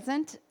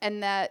omnipresent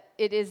and that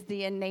it is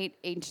the innate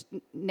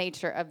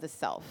nature of the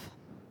self.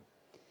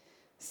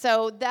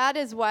 So that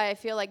is why I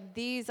feel like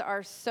these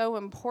are so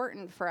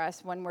important for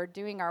us when we're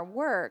doing our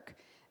work,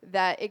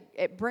 that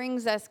it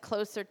brings us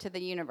closer to the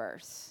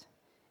universe.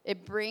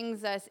 It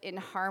brings us in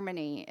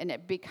harmony, and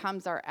it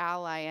becomes our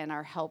ally and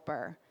our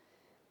helper.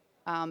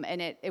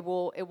 And it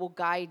will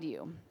guide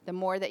you. The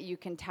more that you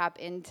can tap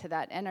into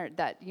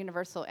that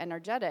universal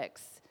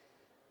energetics,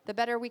 the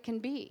better we can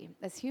be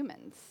as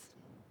humans.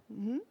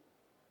 Mm-hmm.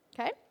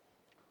 Okay?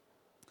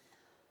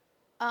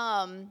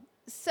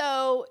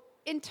 So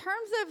in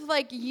terms of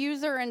like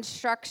user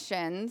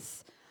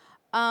instructions,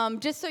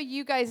 just so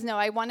you guys know,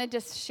 I want to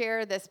just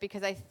share this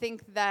because I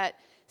think that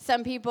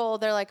some people,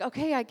 they're like,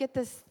 okay, I get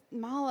this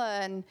mala,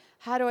 and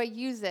how do I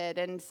use it?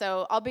 And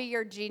so I'll be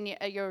your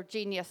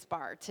genius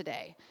bar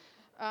today.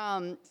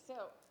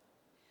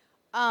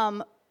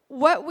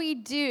 What we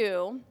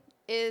do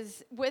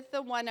is with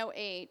the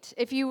 108,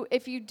 if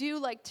you do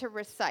like to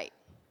recite,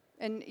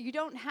 and you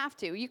don't have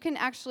to, you can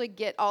actually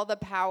get all the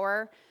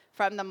power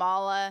from the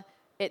mala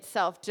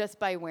itself just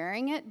by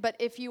wearing it. But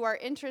if you are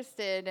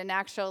interested in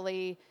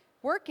actually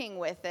working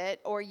with it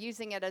or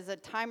using it as a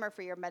timer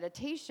for your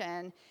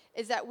meditation,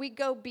 is that we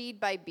go bead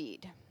by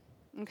bead,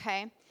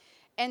 okay?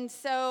 And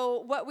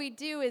so what we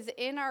do is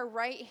in our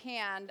right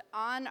hand,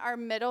 on our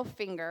middle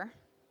finger,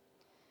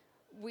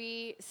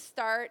 we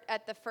start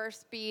at the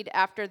first bead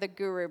after the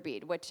guru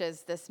bead, which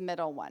is this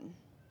middle one.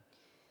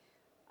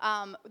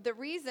 The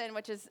reason,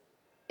 which is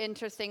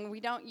interesting,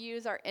 we don't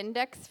use our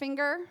index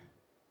finger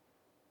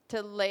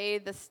to lay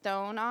the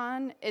stone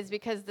on, is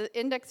because the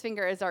index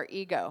finger is our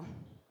ego.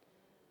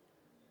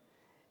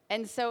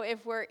 And so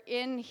if we're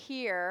in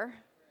here,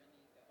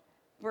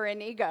 we're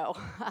in ego.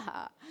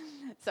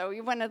 So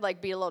you want to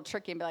like be a little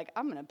tricky and be like,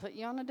 I'm going to put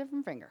you on a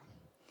different finger.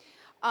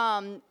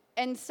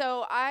 And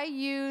so I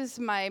use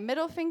my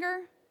middle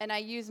finger and I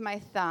use my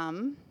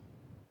thumb.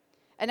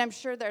 And I'm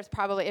sure there's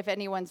probably, if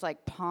anyone's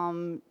like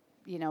palmistry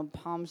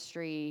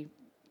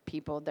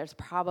people, there's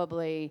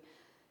probably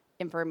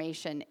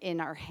information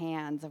in our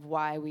hands of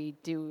why we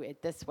do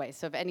it this way.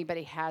 So if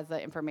anybody has the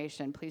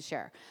information, please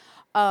share.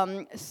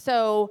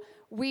 So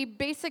we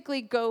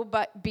basically go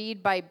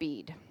bead by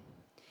bead.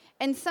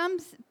 And some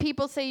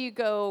people say you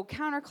go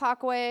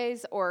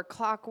counterclockwise or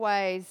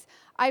clockwise.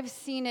 I've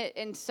seen it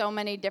in so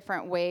many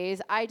different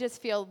ways. I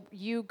just feel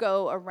you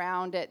go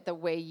around it the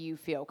way you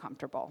feel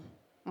comfortable,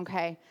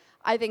 okay?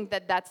 I think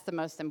that that's the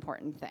most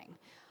important thing.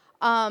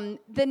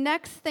 The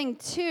next thing,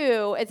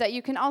 too, is that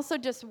you can also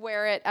just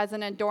wear it as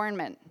an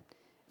adornment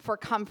for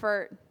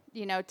comfort,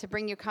 to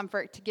bring you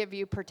comfort, to give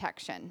you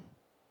protection.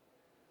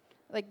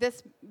 Like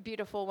this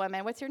beautiful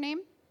woman. What's your name?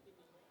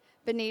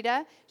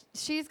 Benita,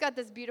 she's got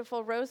this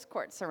beautiful rose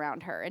quartz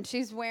around her, and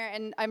she's wearing,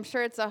 and I'm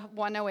sure it's a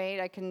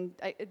 108.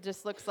 It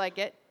just looks like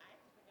it.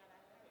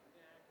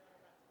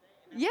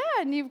 Yeah,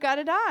 and you've got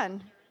it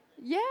on.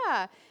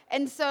 Yeah.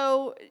 And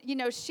so,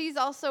 she's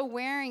also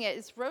wearing it.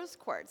 It's rose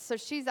quartz. So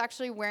she's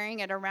actually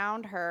wearing it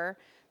around her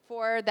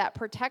for that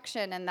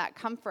protection and that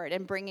comfort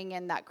and bringing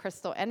in that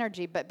crystal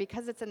energy. But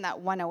because it's in that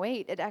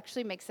 108, it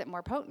actually makes it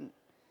more potent.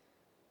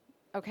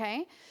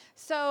 Okay?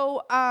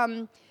 So,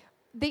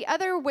 the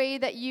other way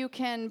that you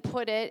can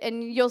put it,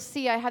 and you'll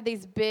see I have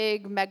these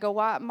big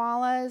megawatt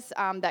malas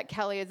that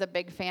Kelly is a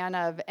big fan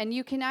of. And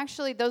you can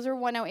actually, those are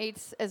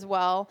 108s as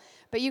well,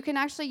 but you can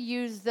actually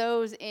use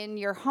those in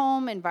your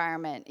home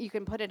environment. You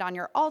can put it on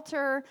your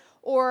altar,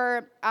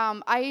 or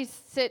I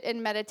sit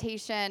in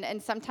meditation,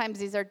 and sometimes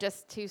these are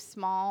just too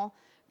small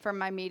for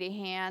my meaty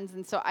hands.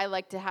 And so I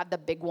like to have the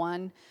big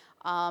one.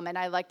 And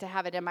I like to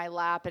have it in my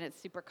lap, and it's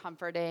super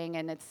comforting,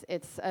 and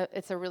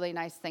it's a really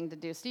nice thing to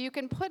do. So you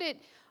can put it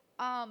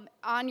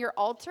on your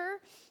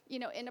altar,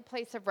 in a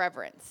place of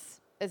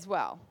reverence as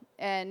well.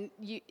 And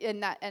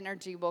that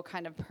energy will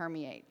kind of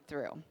permeate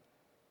through.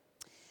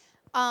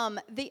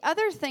 The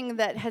other thing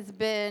that has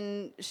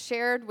been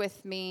shared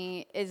with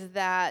me is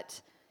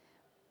that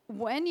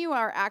when you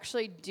are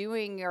actually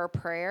doing your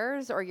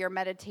prayers or your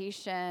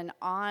meditation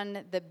on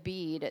the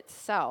bead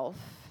itself,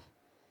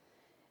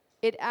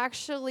 it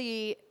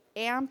actually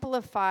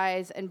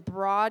amplifies and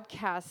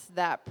broadcasts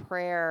that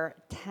prayer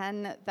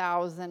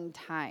 10,000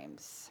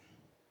 times.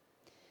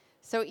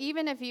 So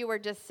even if you were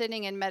just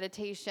sitting in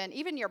meditation,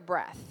 even your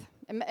breath,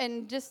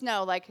 and just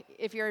know, like,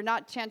 if you're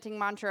not chanting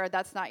mantra or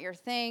that's not your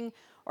thing,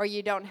 or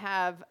you don't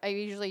have, I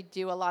usually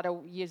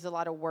use a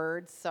lot of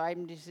words, so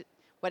I'm just,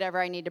 whatever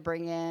I need to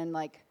bring in,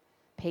 like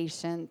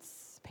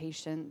patience,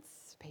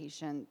 patience,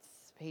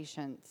 patience,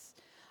 patience,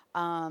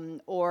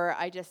 or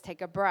I just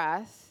take a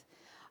breath,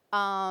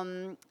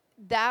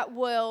 that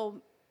will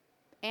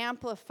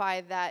amplify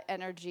that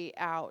energy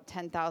out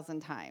 10,000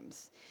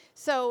 times.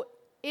 So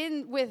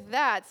with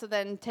that, so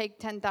then take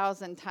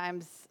 10,000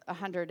 times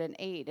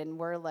 108, and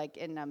we're like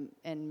in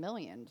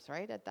millions,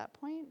 right, at that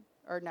point?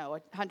 Or no,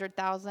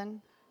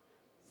 100,000,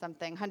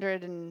 something,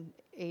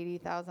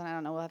 180,000, I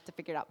don't know, we'll have to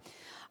figure it out.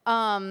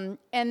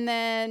 And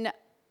then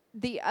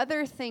the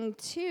other thing,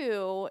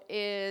 too,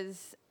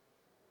 is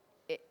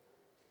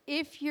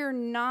if you're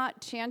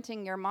not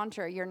chanting your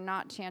mantra, you're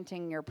not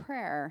chanting your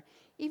prayer,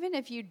 even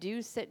if you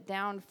do sit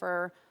down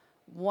for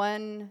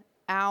 1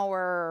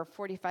 hour,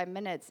 45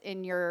 minutes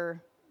in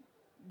your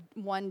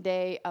one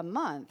day a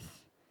month,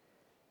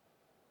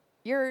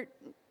 you're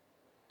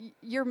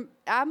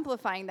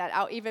amplifying that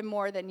out even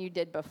more than you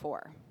did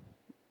before,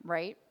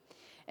 right?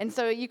 And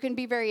so you can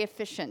be very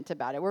efficient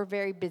about it. We're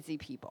very busy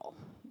people.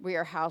 We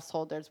are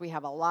householders. We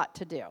have a lot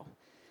to do.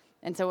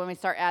 And so when we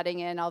start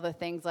adding in all the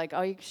things like,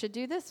 oh, you should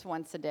do this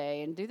once a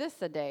day and do this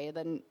a day,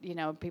 then,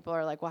 people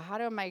are like, well, how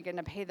am I going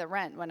to pay the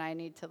rent when I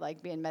need to,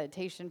 be in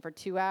meditation for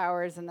 2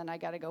 hours, and then I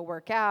got to go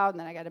work out, and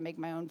then I got to make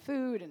my own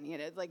food, and,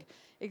 it's like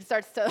it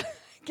starts to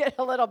get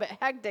a little bit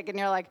hectic, and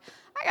you're like,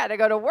 I got to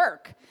go to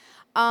work.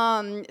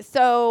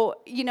 So,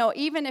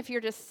 even if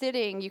you're just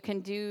sitting, you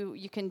can do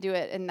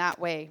it in that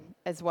way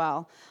as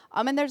well.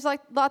 And there's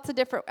lots of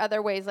different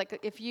other ways. Like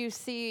if you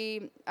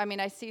see,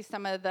 I see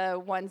some of the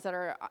ones that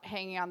are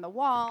hanging on the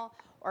wall,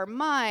 or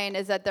mine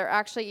is that they're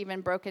actually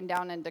even broken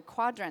down into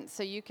quadrants.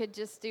 So you could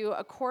just do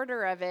a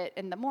quarter of it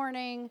in the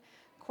morning,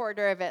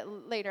 quarter of it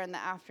later in the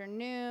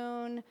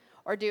afternoon,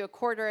 or do a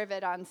quarter of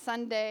it on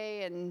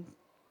Sunday and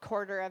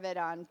quarter of it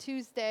on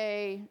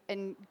Tuesday,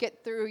 and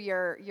get through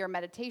your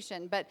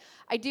meditation. But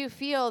I do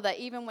feel that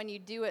even when you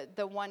do it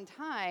the one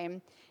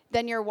time,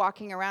 then you're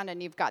walking around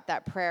and you've got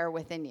that prayer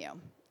within you,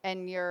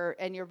 and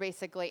you're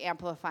basically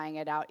amplifying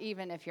it out,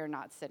 even if you're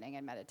not sitting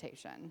in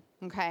meditation.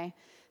 Okay,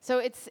 so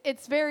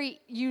it's very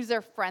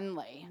user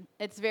friendly.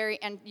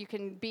 And you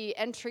can be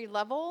entry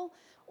level,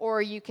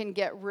 or you can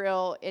get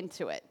real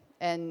into it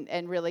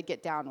and really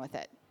get down with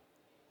it.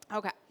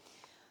 Okay,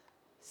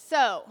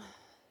 so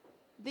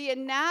the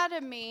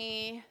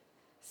anatomy,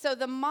 so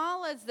the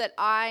malas that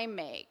I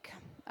make,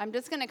 I'm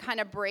just going to kind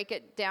of break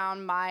it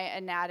down, my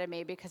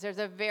anatomy, because there's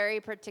a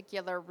very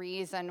particular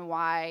reason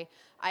why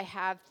I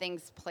have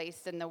things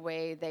placed in the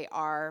way they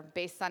are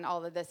based on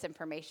all of this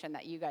information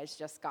that you guys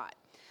just got.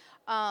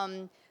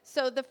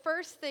 So the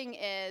first thing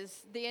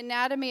is the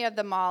anatomy of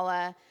the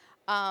mala.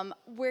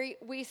 Where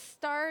we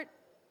start,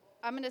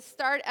 I'm going to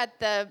start at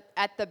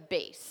the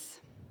base.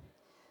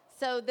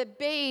 So the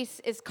base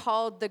is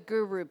called the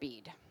guru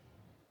bead.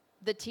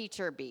 The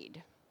teacher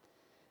bead.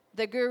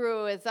 The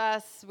guru is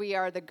us, we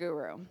are the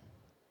guru.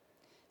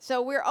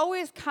 So we're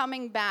always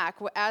coming back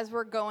as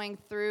we're going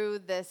through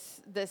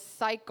this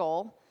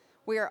cycle.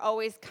 We are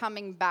always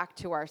coming back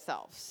to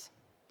ourselves.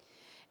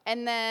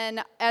 And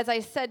then, as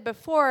I said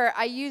before,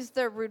 I use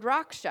the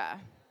Rudraksha.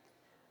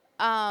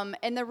 And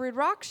the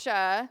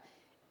Rudraksha,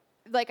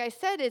 like I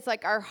said, is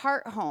like our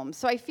heart home.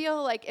 So I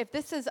feel like if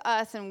this is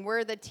us and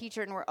we're the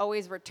teacher and we're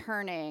always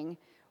returning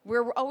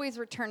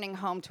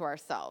home to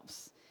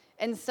ourselves.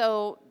 And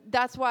so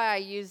that's why I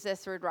use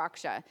this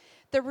Rudraksha.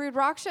 The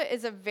Rudraksha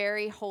is a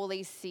very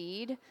holy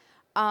seed.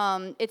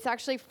 It's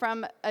actually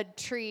from a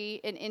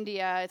tree in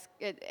India,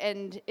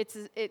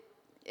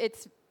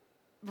 it's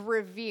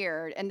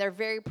revered, and they're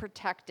very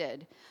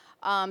protected.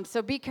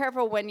 So be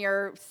careful when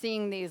you're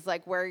seeing these,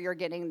 like where you're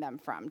getting them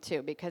from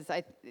too, because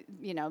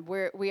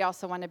we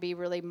also want to be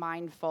really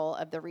mindful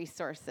of the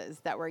resources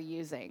that we're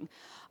using.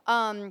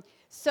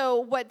 So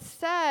what's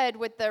said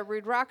with the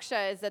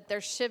Rudraksha is that they're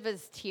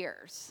Shiva's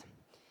tears.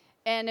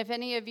 And if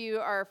any of you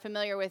are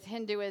familiar with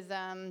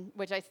Hinduism,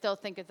 which I still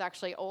think is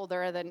actually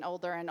older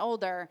and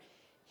older,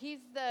 he's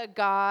the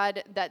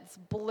god that's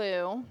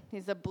blue.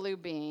 He's a blue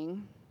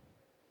being.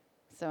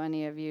 So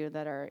any of you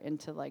that are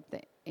into like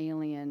the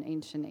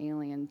ancient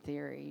alien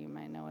theory, you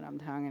might know what I'm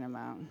talking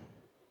about.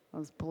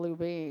 Those blue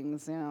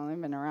beings, they've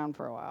been around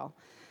for a while.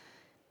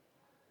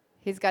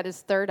 He's got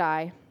his third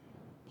eye.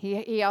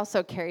 He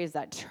also carries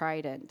that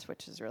trident,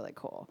 which is really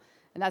cool.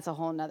 And that's a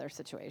whole nother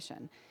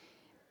situation.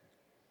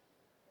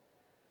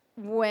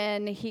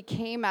 When he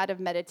came out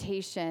of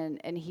meditation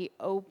and he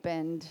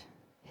opened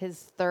his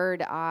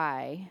third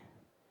eye,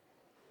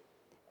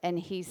 and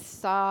he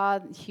saw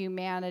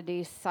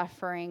humanity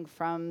suffering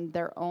from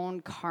their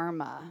own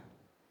karma,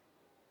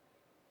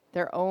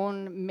 their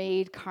own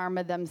made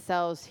karma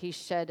themselves, he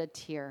shed a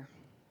tear.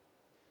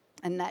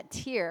 And that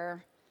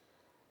tear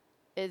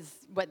is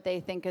what they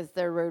think is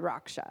the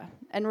Rudraksha.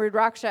 And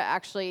Rudraksha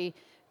actually,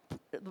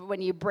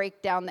 when you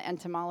break down the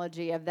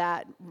etymology of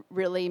that,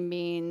 really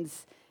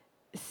means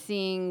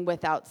seeing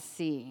without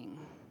seeing.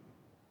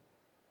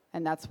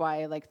 And that's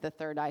why, like, the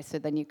third eye, so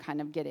then you kind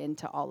of get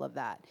into all of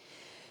that.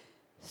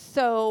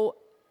 So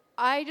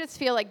I just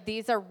feel like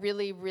these are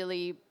really,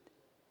 really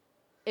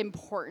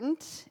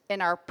important in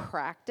our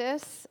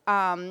practice.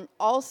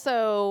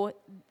 Also,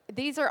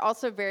 these are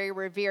also very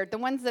revered. The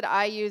ones that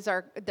I use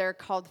they're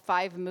called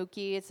 5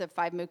 Mukhi. It's a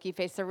 5 Mukhi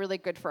face. They're really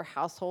good for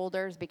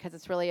householders because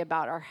it's really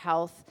about our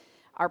health,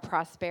 our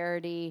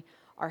prosperity,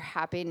 our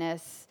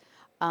happiness,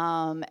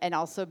 and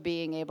also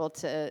being able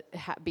to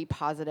be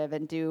positive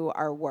and do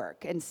our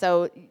work. And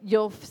so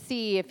you'll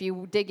see if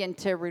you dig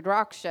into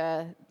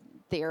Rudraksha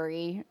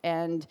theory,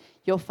 and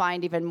you'll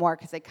find even more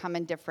because they come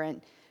in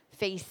different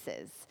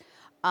faces.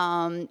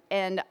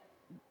 And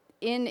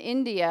in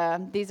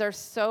India, these are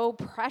so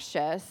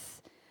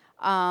precious.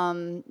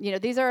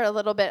 These are a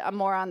little bit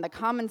more on the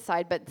common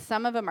side, but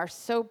some of them are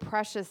so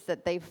precious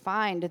that they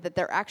find that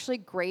they're actually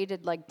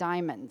graded like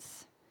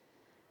diamonds.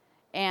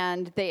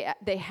 And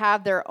they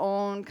have their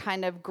own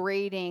kind of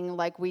grading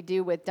like we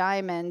do with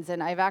diamonds.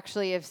 And I've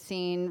actually have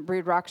seen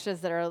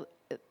Rudrakshas that are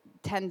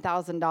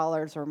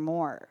 $10,000 or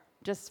more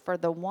just for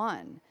the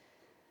one.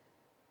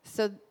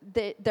 So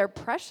they're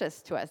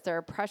precious to us. They're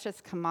a precious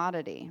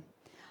commodity.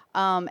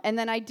 And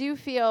then I do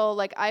feel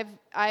like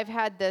I've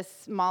had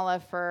this mala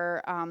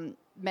for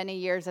many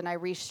years, and I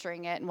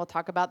restring it, and we'll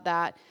talk about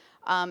that.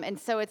 And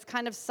so it's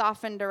kind of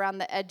softened around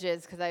the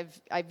edges because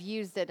I've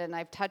used it and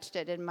I've touched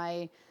it, and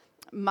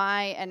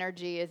my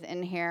energy is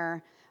in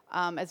here,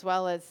 as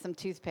well as some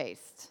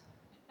toothpaste.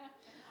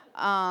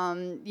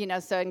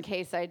 So in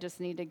case I just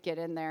need to get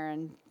in there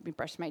and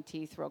brush my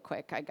teeth real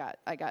quick, I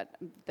got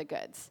the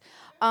goods.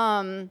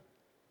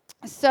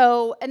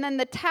 So, and then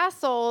the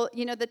tassel,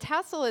 the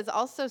tassel is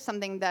also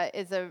something that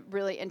is a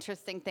really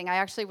interesting thing. I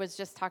actually was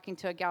just talking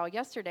to a gal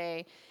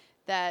yesterday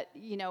that,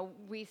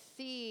 we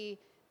see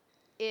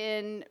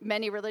in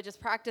many religious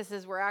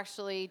practices, we're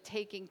actually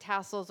taking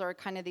tassels or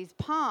kind of these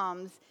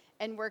palms,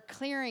 and we're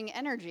clearing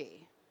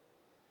energy.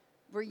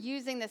 We're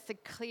using this to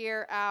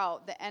clear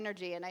out the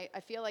energy, and I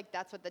feel like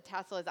that's what the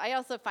tassel is. I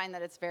also find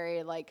that it's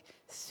very,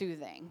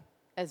 soothing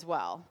as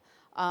well.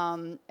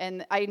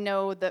 And I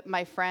know that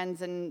my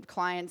friends and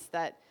clients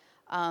that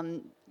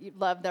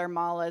love their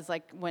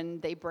malas, when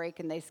they break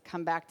and they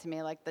come back to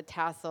me, the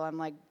tassel, I'm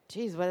like,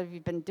 geez, what have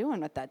you been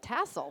doing with that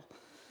tassel?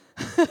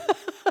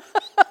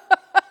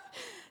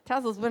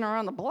 Tassel's been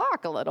around the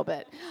block a little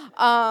bit.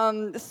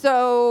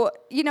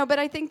 But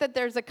I think that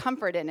there's a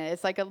comfort in it.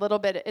 It's like a little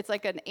bit, it's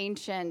like an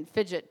ancient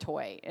fidget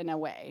toy in a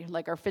way,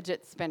 like our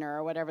fidget spinner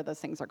or whatever those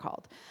things are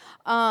called.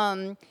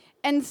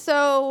 And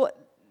so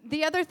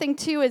the other thing,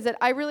 too, is that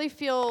I really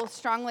feel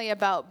strongly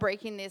about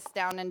breaking this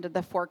down into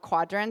the 4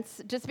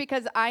 quadrants, just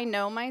because I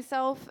know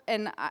myself,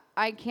 and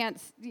I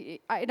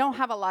don't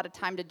have a lot of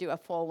time to do a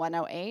full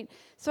 108,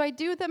 so I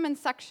do them in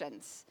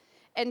sections.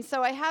 And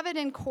so I have it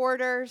in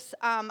quarters.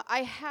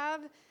 I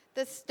have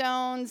the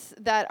stones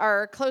that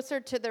are closer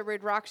to the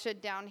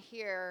Rudraksha down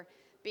here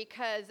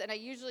and I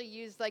usually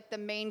use the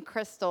main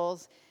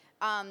crystals,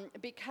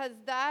 because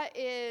that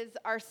is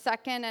our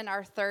 2nd and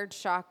our 3rd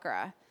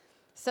chakra.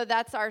 So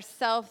that's our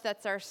self,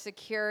 that's our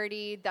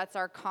security, that's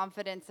our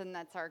confidence, and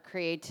that's our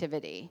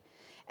creativity.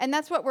 And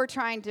that's what we're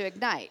trying to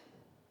ignite,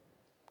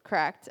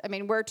 correct? I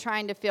mean, we're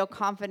trying to feel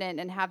confident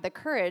and have the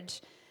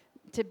courage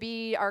to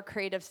be our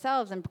creative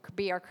selves and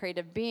be our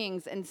creative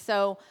beings. And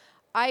so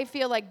I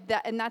feel like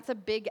that, and that's a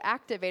big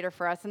activator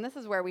for us, and this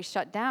is where we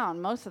shut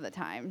down most of the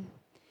time.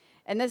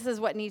 And this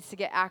is what needs to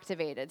get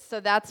activated. So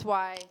that's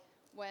why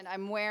when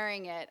I'm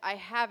wearing it, I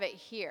have it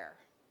here.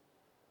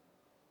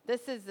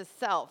 This is the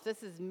self.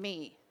 This is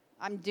me.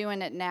 I'm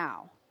doing it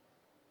now.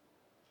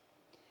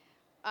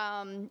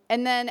 And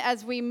then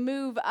as we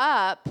move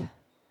up,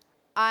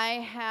 I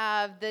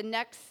have the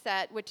next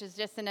set, which is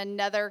just in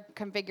another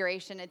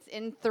configuration. It's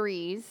in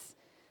threes.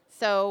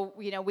 So,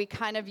 we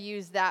kind of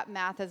use that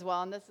math as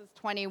well. And this is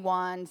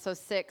 21, so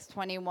 6,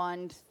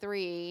 21,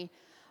 3.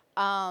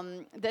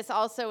 This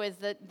also is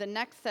the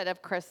next set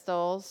of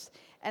crystals.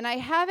 And I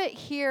have it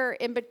here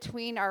in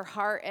between our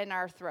heart and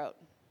our throat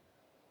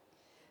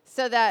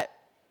so that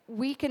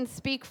we can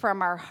speak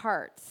from our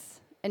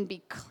hearts and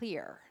be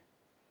clear.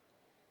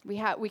 We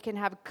can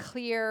have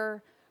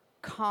clear,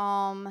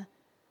 calm,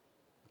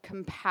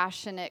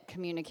 compassionate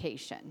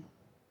communication.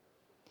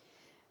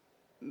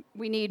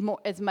 We need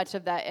as much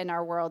of that in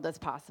our world as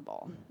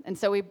possible. And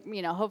so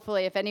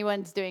hopefully if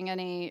anyone's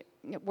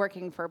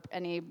working for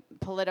any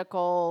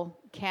political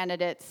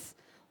candidates,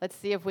 let's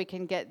see if we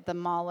can get the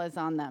malas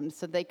on them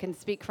so they can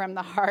speak from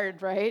the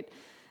heart, right?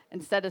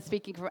 Instead of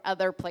speaking from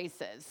other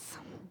places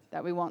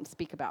that we won't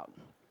speak about.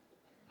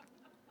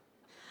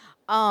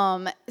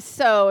 And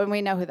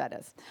we know who that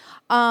is.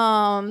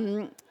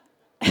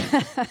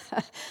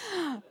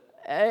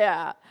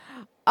 Yeah.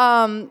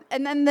 And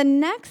then the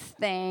next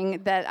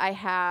thing that I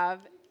have,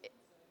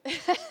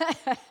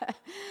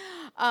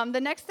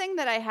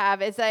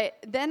 is I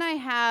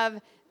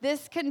have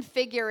this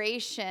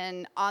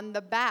configuration on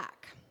the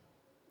back,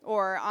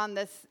 or on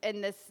the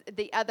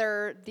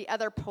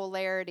other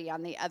polarity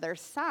on the other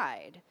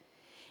side,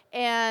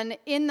 and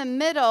in the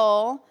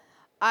middle,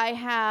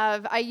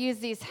 I use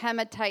these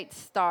hematite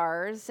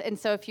stars. And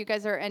so if you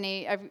guys are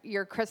any of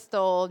your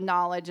crystal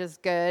knowledge is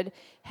good,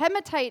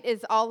 hematite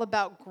is all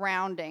about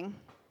grounding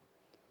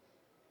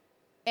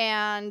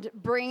and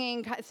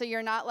bringing, so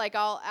you're not like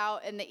all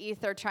out in the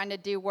ether trying to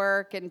do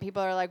work and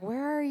people are like,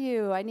 where are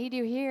you? I need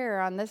you here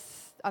on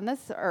this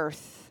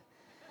earth.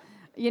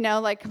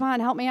 Come on,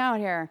 help me out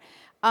here.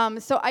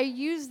 So I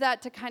use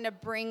that to kind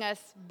of bring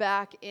us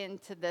back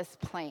into this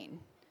plane.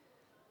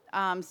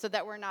 So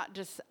that we're not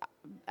just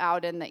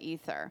out in the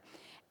ether.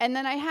 And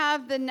then I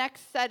have the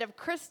next set of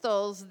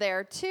crystals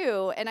there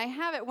too, and I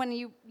have it when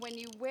you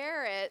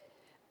wear it,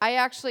 I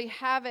actually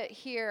have it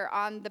here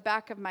on the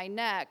back of my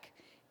neck,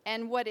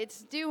 and what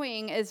it's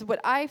doing is, what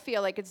I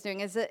feel like it's doing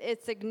is that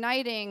it's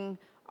igniting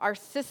our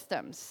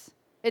systems.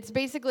 It's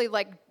basically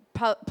like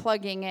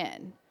plugging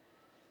in.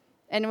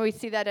 And we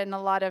see that in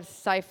a lot of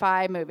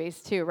sci-fi movies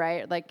too,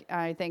 right? Like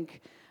I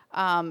think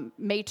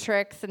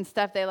Matrix and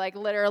stuff, they like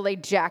literally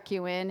jack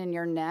you in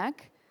your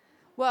neck.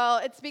 Well,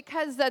 it's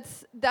because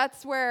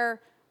that's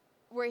where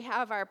we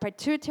have our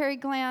pituitary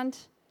gland,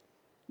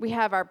 we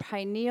have our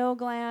pineal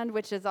gland,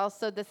 which is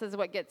also, this is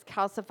what gets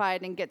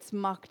calcified and gets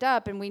mucked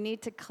up, and we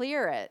need to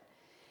clear it.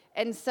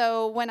 And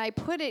so when I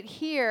put it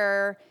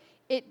here,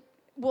 it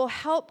will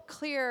help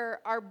clear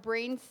our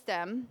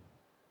brainstem,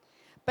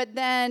 but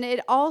then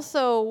it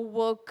also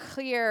will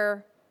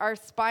clear our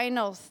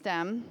spinal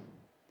stem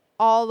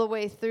all the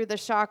way through the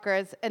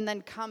chakras and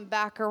then come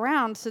back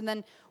around. So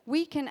then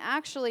we can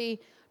actually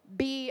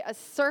be a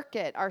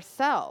circuit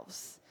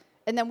ourselves.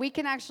 And then we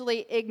can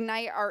actually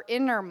ignite our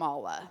inner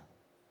mala.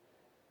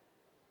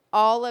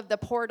 All of the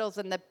portals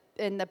and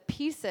the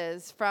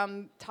pieces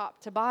from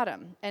top to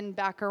bottom and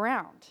back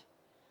around.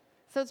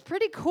 So it's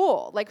pretty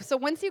cool. So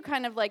once you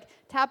kind of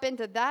tap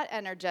into that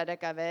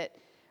energetic of it,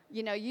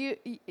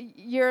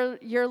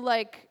 you're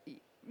like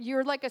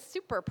a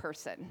super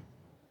person.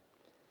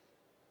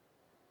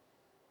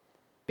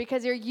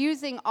 Because you're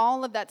using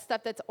all of that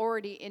stuff that's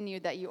already in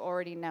you that you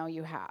already know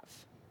you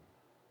have.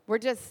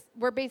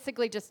 We're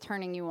basically just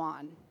turning you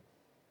on.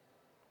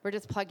 We're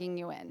just plugging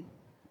you in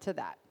to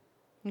that.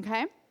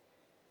 Okay?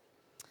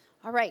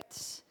 All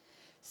right.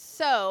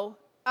 So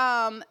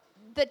the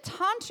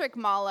tantric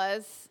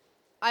malas,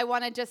 I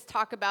want to just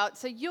talk about.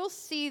 So you'll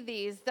see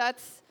these.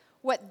 That's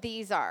what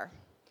these are.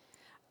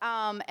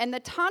 And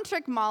the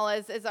tantric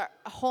malas is a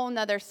whole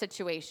nother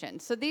situation.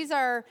 So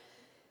they're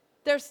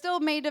still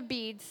made of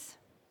beads.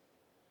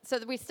 So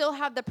we still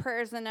have the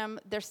prayers in them.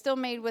 They're still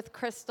made with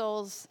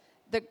crystals.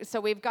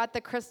 So we've got the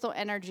crystal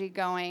energy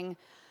going.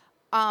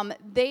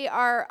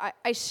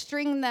 I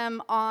string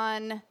them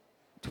on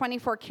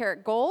 24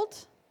 karat gold,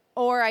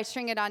 or I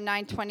string it on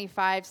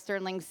 925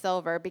 sterling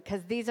silver,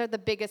 because these are the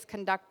biggest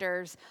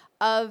conductors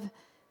of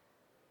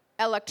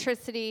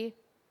electricity,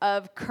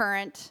 of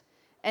current.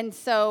 And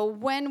so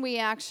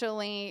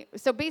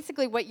so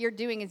basically what you're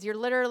doing is you're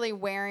literally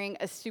wearing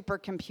a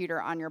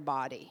supercomputer on your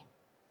body.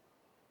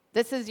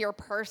 This is your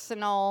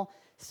personal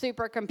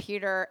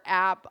supercomputer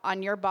app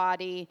on your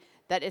body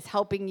that is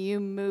helping you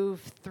move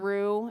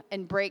through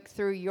and break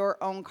through your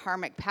own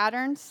karmic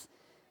patterns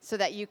so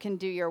that you can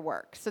do your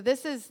work. So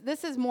this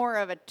is more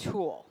of a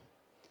tool.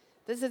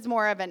 This is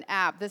more of an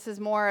app. This is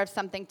more of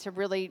something to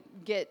really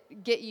get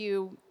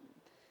you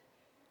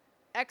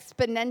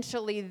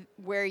exponentially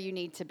where you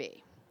need to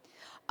be.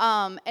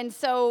 And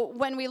so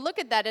when we look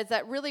at that, is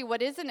that really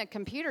what is in a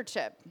computer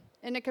chip?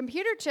 In a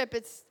computer chip,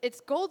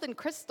 it's gold and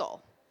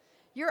crystal.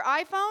 Your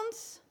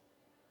iPhones,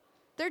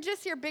 They're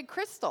just your big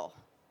crystal.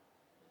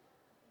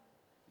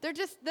 They're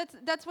just,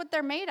 that's what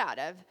they're made out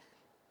of.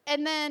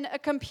 And then a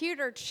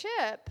computer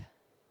chip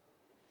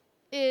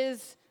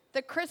is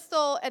the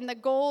crystal and the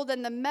gold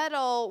and the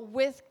metal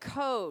with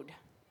code.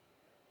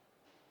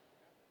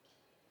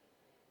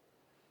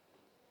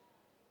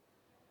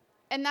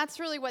 And that's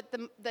really what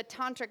the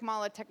tantric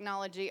mala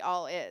technology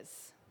all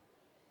is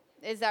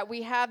that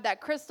we have that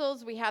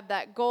crystals, we have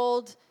that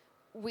gold,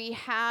 we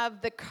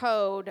have the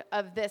code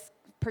of this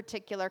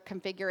particular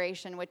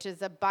configuration, which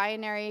is a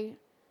binary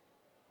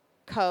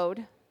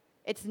code.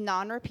 It's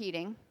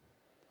non-repeating.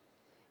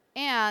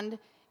 And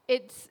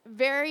it's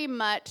very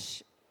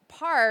much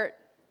part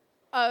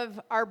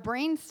of our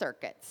brain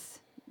circuits.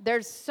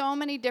 There's so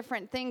many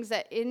different things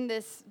that in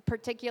this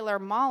particular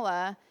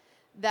mala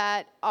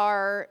that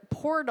are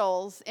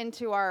portals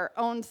into our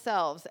own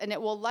selves, and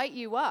it will light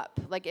you up.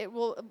 Like it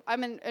will,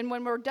 and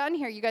when we're done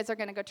here, you guys are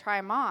going to go try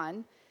them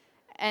on,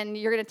 and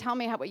you're going to tell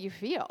me what you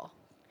feel.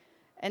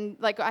 And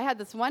like I had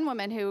this one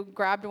woman who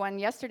grabbed one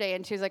yesterday,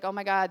 and she was like, "Oh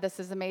my God, this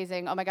is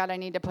amazing. Oh my God, I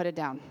need to put it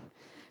down,"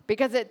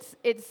 because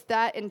it's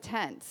that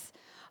intense.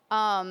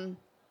 And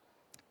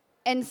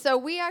so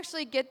we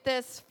actually get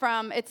this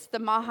from, it's the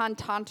Mahan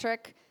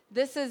Tantric.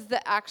 This is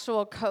the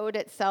actual code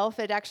itself.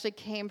 It actually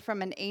came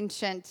from an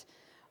ancient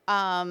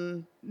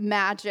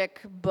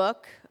magic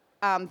book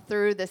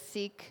through the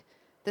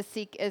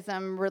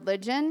Sikhism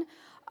religion.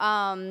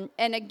 And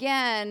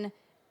again,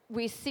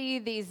 we see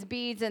these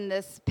beads in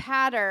this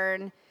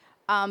pattern,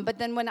 but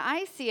then when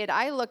I see it,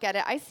 I look at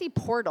it, I see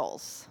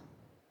portals.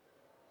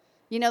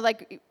 You know,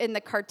 like in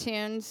the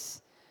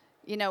cartoons,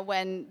 you know,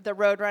 when the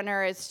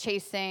Roadrunner is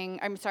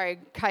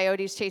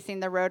Coyote's chasing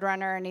the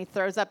Roadrunner, and he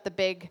throws up the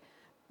big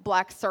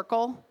black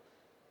circle,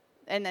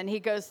 and then he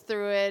goes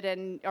through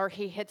it, or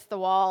he hits the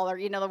wall, or,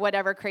 you know,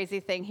 whatever crazy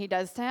thing he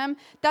does to him.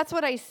 That's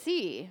what I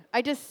see.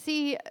 I just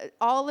see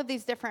all of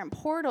these different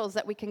portals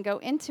that we can go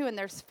into, and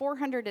there's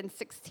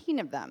 416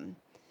 of them.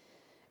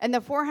 And the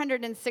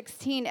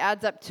 416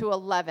 adds up to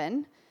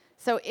 11.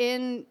 So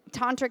in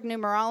tantric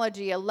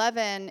numerology,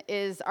 11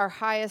 is our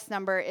highest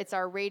number. It's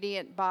our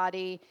radiant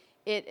body.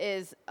 It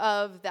is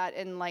of that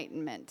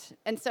enlightenment.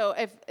 And so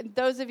if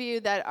those of you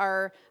that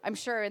are, I'm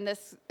sure in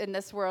this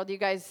world, you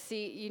guys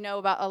see, you know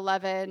about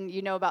 11,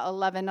 you know about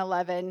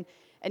 1111,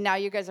 and now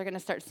you guys are going to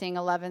start seeing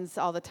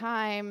 11s all the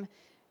time,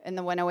 and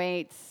the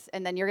 108s,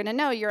 and then you're going to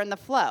know you're in the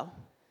flow.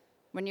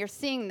 When you're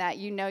seeing that,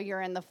 you know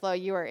you're in the flow.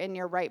 You are in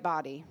your right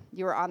body.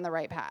 You are on the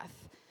right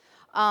path.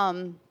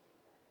 I'm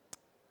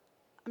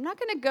not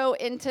going to go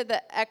into the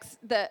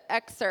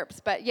excerpts,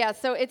 but yeah,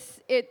 so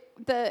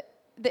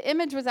the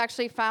image was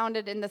actually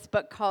founded in this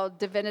book called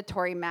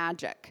Divinatory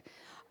Magic.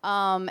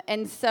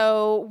 And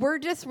so we're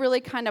just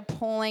really kind of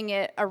pulling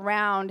it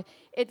around.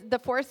 The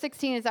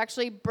 416 is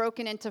actually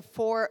broken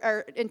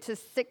into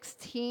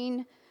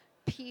 16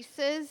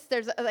 pieces.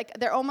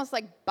 They're almost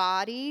like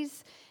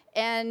bodies.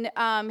 And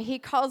he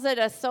calls it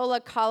a Sola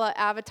Kala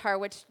avatar,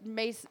 which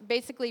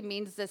basically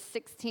means the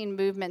 16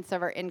 movements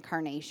of our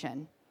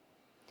incarnation.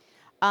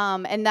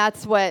 And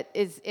that's what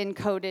is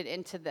encoded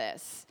into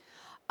this.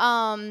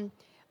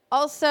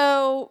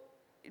 Also,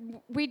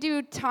 we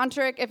do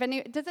tantric.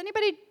 Does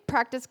anybody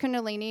practice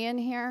Kundalini in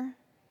here?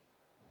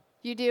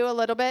 You do a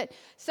little bit?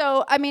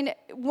 So, I mean,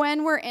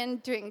 when we're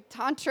doing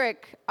tantric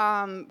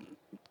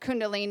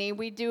Kundalini,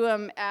 we do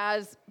them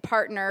as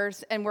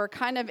partners, and we're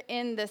kind of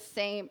in the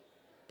same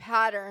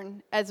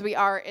pattern as we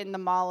are in the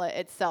mala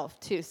itself,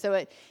 too. So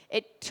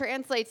it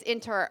translates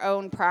into our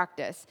own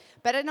practice.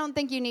 But I don't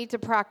think you need to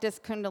practice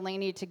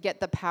Kundalini to get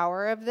the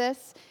power of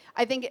this.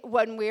 I think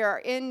when we are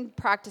in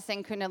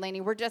practicing Kundalini,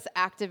 we're just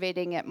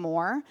activating it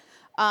more.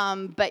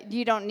 But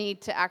you don't need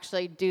to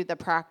actually do the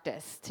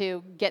practice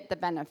to get the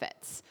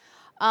benefits.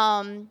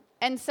 And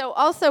so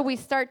also we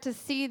start to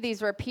see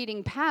these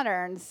repeating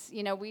patterns.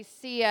 You know, we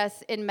see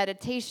us in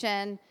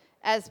meditation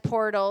as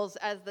portals,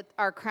 as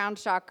our crown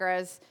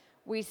chakras.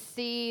 We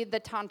see the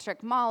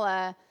tantric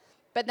mala,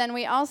 but then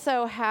we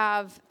also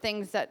have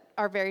things that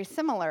are very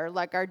similar,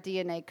 like our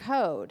DNA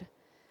code.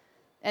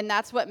 And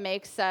that's what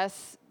makes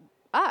us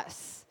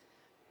us.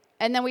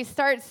 And then we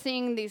start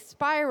seeing these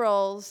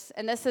spirals,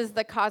 and this is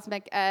the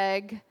cosmic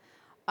egg.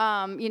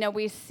 You know,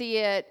 we see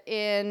it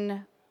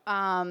in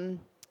the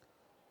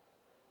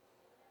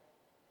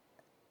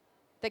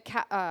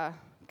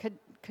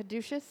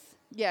caduceus?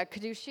 Yeah,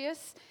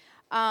 caduceus.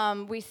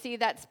 We see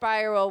that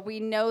spiral. We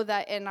know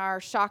that in our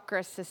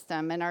chakra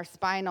system, in our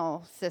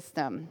spinal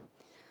system.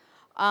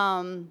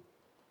 I'm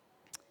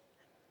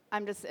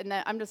just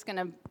going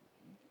to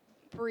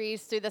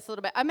breeze through this a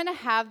little bit. I'm going to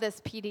have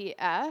this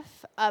PDF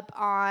up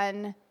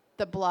on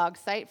the blog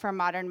site for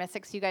Modern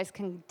Mystics. You guys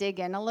can dig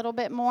in a little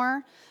bit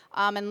more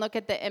and look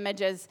at the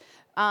images.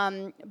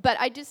 But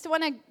I just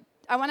want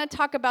to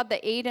talk about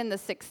the 8 and the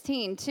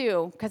 16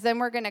 too, because then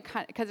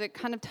because it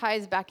kind of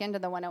ties back into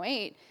the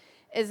 108.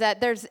 Is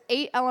that there's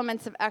 8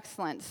 elements of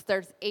excellence.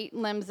 There's 8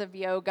 limbs of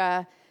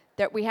yoga.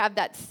 That we have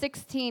that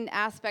 16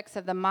 aspects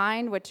of the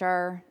mind, which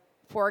are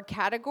 4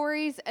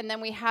 categories, and then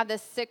we have the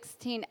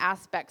 16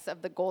 aspects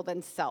of the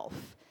golden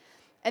self.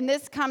 And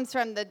this comes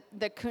from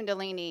the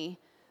Kundalini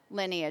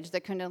lineage, the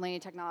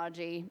Kundalini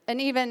technology, and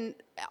even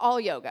all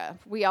yoga.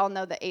 We all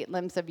know the 8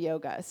 limbs of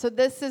yoga. So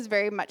this is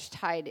very much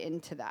tied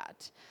into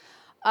that.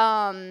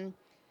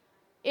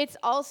 It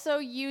also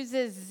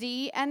uses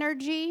Z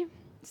energy.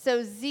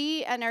 So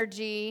Z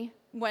energy,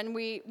 when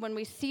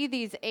we see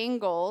these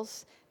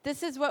angles,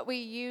 this is what we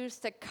use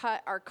to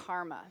cut our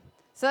karma.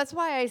 So that's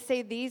why I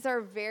say these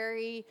are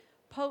very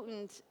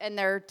potent and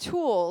they're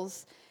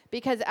tools,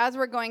 because as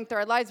we're going through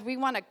our lives, we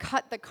want to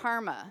cut the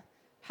karma.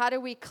 How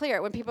do we clear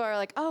it? When people are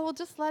like, oh, well,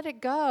 just let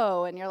it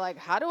go. And you're like,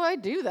 how do I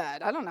do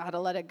that? I don't know how to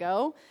let it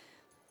go.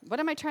 What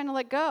am I trying to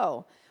let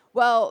go?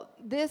 Well,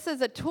 this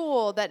is a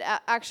tool that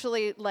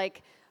actually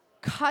like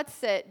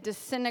cuts it,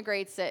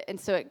 disintegrates it, and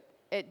so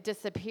it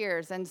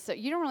disappears. And so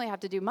you don't really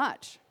have to do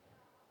much.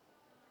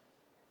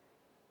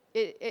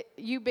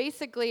 You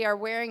basically are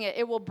wearing it.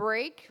 It will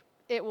break.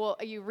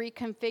 You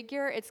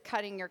reconfigure. It's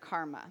cutting your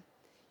karma.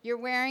 You're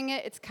wearing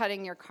it. It's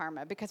cutting your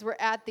karma because we're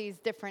at these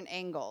different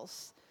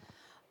angles.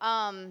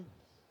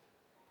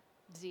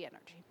 Z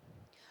energy.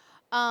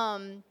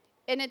 And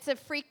it's a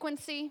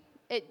frequency.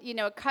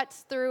 It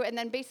cuts through, and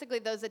then basically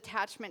those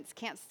attachments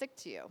can't stick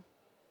to you.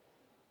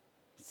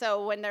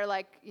 So when they're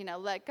like,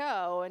 let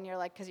go, and you're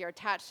like, because you're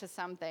attached to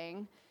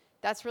something,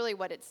 that's really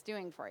what it's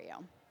doing for you.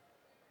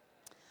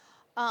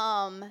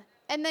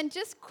 And then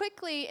just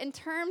quickly, in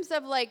terms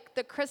of like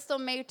the crystal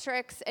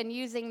matrix and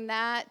using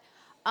that,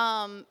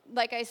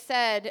 like I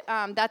said,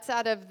 that's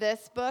out of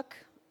this book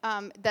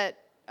that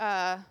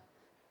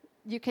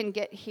you can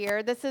get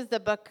here. This is the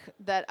book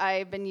that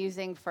I've been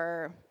using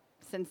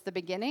since the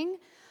beginning.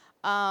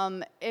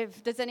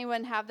 Does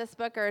anyone have this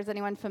book, or is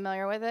anyone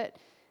familiar with it?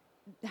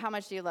 How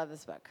much do you love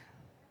this book?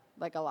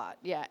 Like a lot.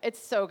 Yeah, it's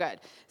so good.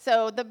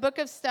 So the Book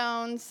of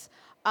Stones,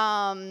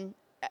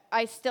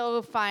 I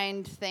still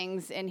find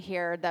things in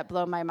here that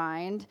blow my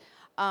mind.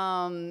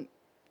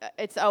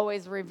 It's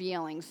always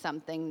revealing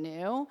something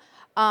new.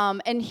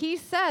 And he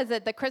says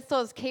that the crystal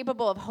is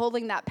capable of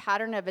holding that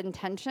pattern of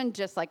intention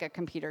just like a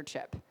computer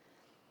chip.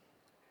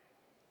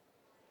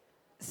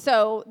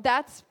 So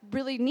that's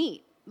really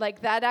neat.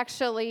 Like that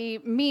actually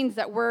means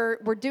that we're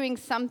doing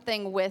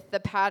something with the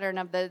pattern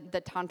of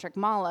the tantric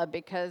mala,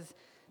 because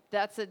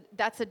that's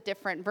a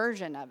different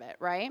version of it,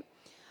 right?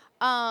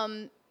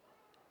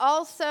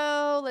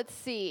 Also, let's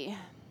see.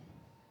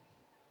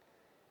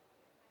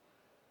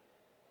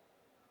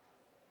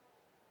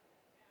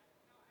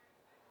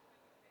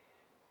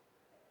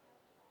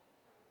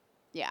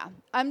 Yeah,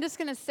 I'm just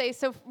gonna say,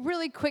 so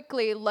really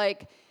quickly,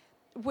 like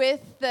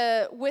with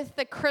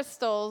the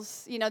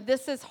crystals,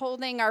 this is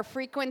holding our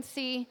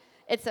frequency.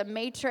 It's a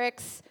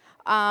matrix.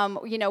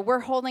 We're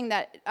holding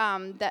that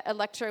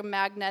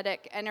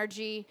electromagnetic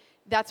energy.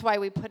 That's why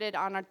we put it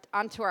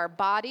onto our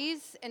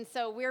bodies. And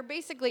so we're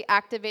basically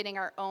activating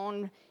our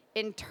own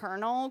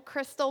internal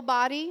crystal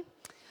body.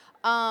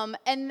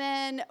 And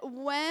then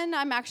when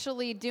I'm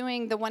actually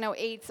doing the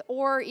 108s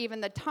or even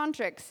the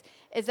tantrics,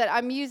 is that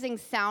I'm using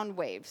sound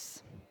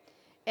waves.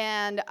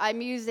 And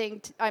I'm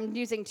using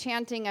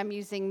chanting, I'm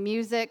using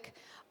music,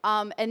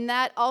 and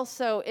that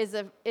also is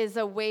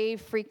a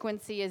wave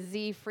frequency, a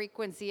Z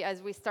frequency,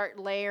 as we start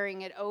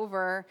layering it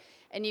over,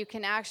 and you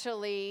can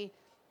actually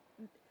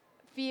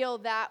feel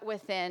that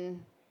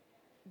within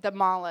the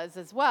malas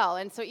as well.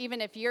 And so even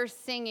if you're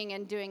singing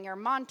and doing your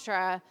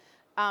mantra,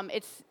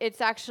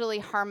 it's actually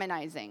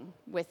harmonizing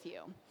with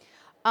you.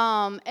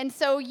 And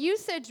so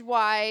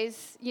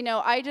usage-wise,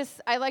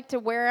 I like to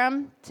wear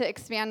them to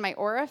expand my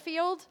aura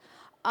field.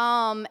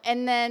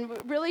 And then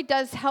it really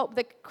does help.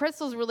 The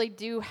crystals really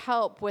do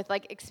help with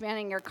like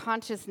expanding your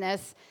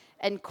consciousness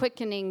and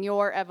quickening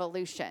your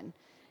evolution.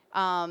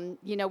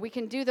 We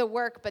can do the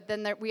work, but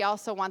then we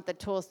also want the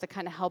tools to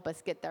kind of help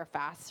us get there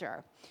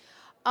faster.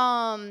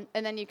 And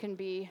then you can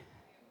be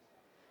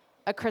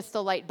a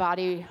crystal light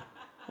body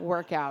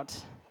workout.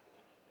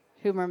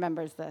 Who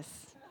remembers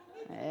this?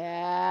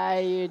 Yeah,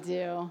 you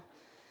do.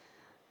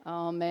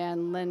 Oh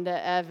man,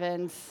 Linda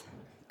Evans.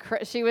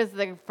 She was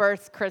the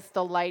first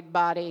crystal light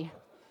body.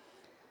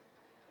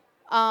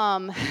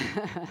 You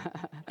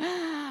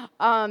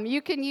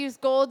can use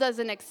gold as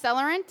an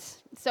accelerant.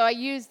 So I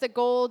use the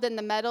gold and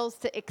the metals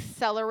to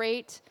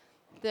accelerate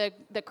the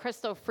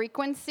crystal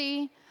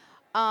frequency.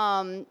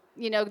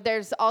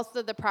 There's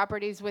also the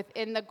properties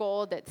within the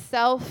gold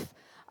itself.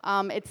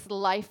 It's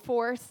life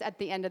force at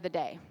the end of the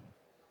day.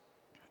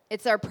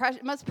 It's our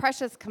most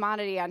precious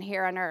commodity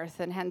here on earth,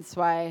 and hence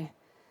why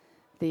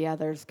the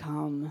others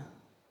come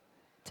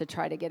to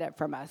try to get it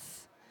from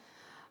us.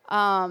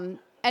 And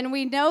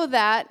we know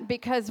that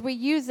because we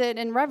use it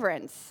in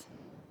reverence.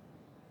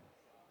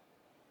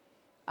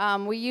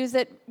 We use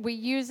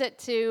it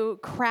to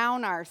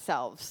crown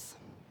ourselves.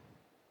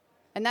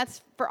 And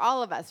that's for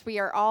all of us. We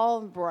are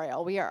all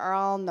royal. We are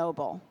all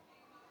noble.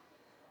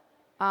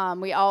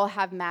 We all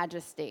have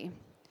majesty.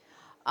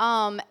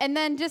 And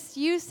then just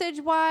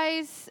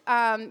usage-wise,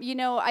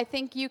 I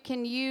think you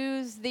can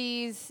use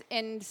these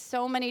in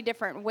so many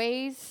different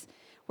ways.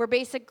 We're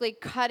basically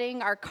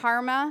cutting our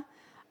karma.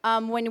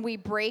 When we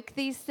break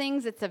these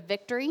things, it's a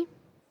victory.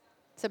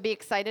 So be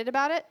excited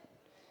about it,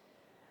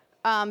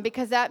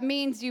 because that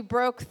means you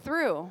broke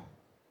through.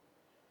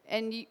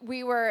 And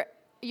you were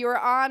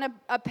on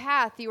a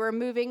path. You were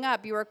moving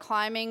up. You were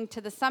climbing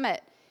to the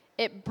summit.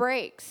 It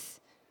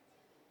breaks.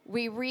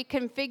 We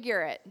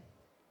reconfigure it.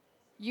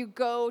 You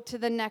go to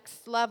the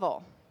next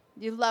level.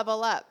 You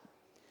level up.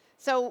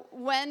 So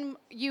when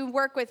you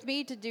work with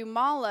me to do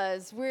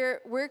malas,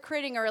 we're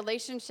creating a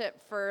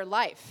relationship for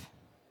life.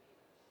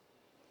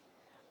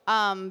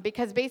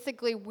 Because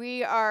basically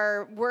we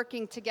are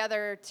working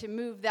together to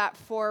move that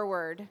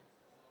forward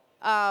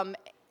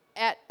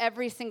at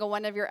every single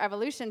one of your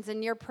evolutions,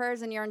 and your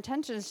prayers and your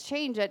intentions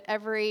change at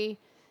every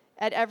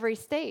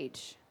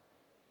stage,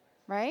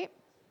 right?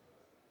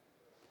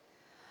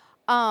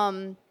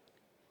 I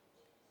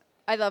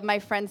love, my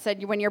friend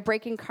said, when you're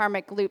breaking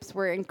karmic loops,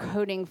 we're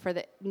encoding for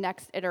the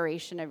next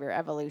iteration of your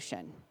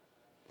evolution.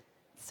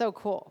 So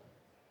cool.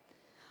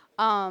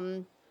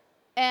 And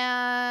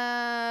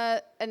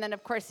then,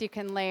 of course, you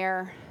can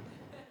layer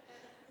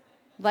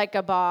like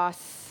a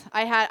boss.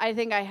 I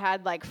think I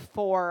had like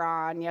 4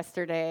 on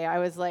yesterday. I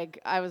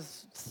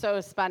was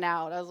so spun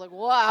out. I was like,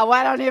 wow,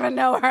 I don't even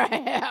know where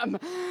I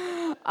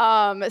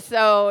am.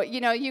 So,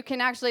 you can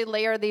actually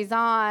layer these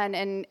on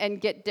and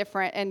get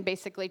different and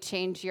basically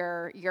change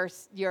your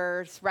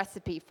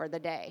recipe for the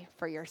day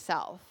for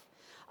yourself.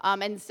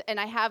 And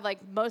I have like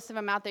most of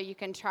them out there you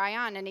can try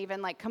on and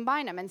even like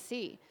combine them and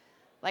see.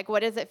 Like,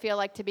 what does it feel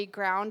like to be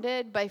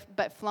grounded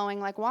but flowing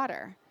like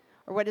water?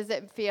 Or what does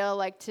it feel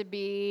like to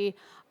be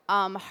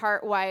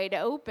heart wide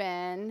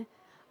open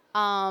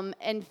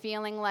and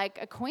feeling like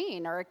a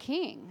queen or a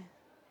king?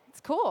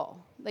 It's cool.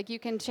 Like, you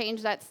can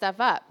change that stuff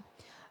up.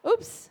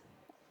 Oops.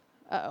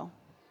 Uh-oh.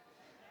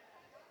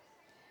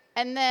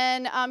 And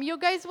then you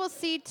guys will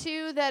see,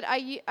 too, that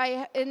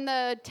I in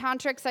the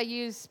tantrics, I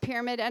use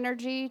pyramid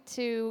energy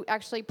to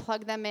actually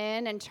plug them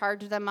in and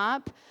charge them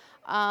up.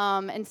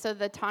 And so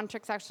the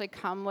tantrics actually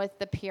come with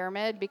the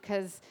pyramid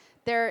because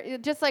they're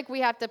just like we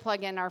have to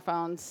plug in our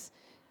phones.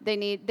 They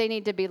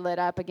need to be lit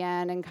up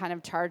again and kind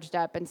of charged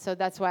up. And so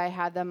that's why I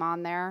had them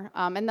on there.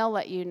 And they'll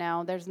let you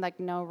know. There's like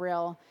no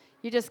real,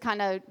 you just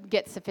kind of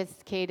get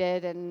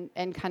sophisticated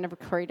and kind of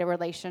create a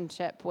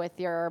relationship with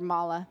your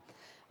mala.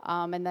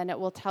 And then it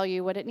will tell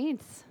you what it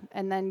needs.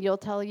 And then you'll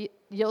tell it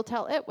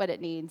what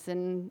it needs,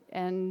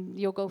 and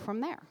you'll go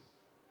from there.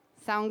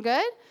 Sound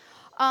good?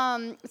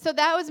 So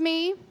that was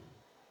me.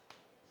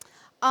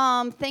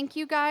 Thank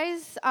you,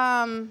 guys.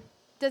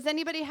 Does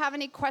anybody have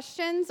any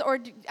questions? Or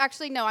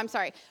actually, no, I'm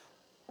sorry.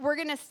 We're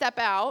going to step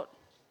out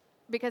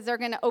because they're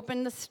going to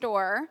open the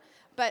store.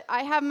 But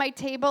I have my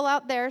table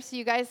out there so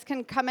you guys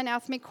can come and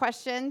ask me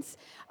questions.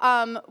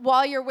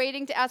 While you're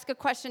waiting to ask a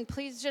question,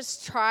 please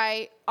just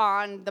try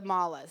on the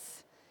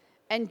malas.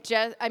 And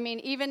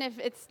even if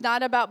it's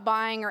not about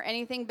buying or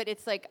anything, but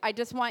it's like, I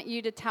just want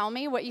you to tell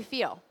me what you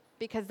feel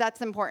because that's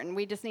important.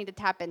 We just need to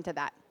tap into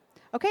that.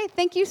 Okay,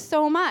 thank you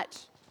so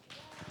much.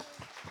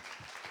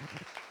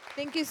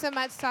 Thank you so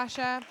much,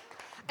 Sasha.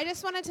 I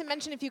just wanted to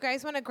mention, if you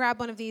guys want to grab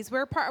one of these,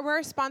 we're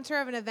a sponsor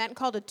of an event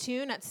called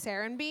Attune at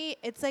Serenbe.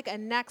 It's like a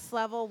next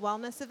level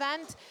wellness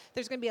event.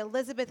 There's going to be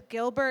Elizabeth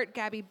Gilbert,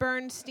 Gabby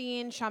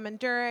Bernstein, Shaman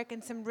Durek,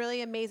 and some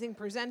really amazing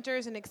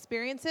presenters and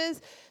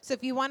experiences. So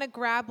if you want to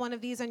grab one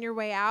of these on your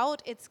way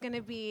out, it's going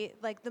to be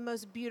like the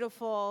most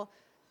beautiful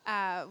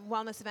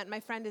wellness event. My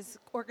friend is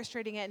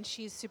orchestrating it, and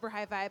she's super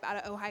high vibe out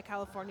of Ojai,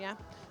 California.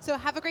 So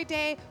have a great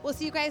day. We'll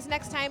see you guys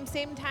next time,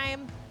 same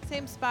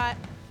spot.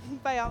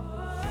 Bye, y'all.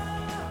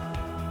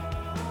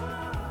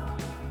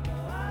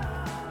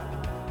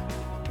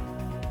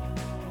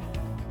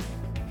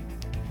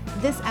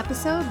 This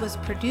episode was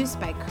produced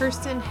by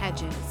Kirsten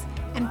Hedges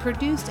and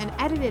produced and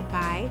edited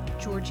by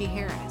Georgie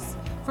Harris.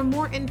 For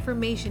more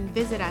information,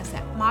 visit us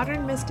at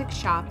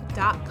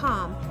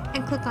modernmysticshop.com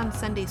and click on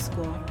Sunday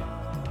School.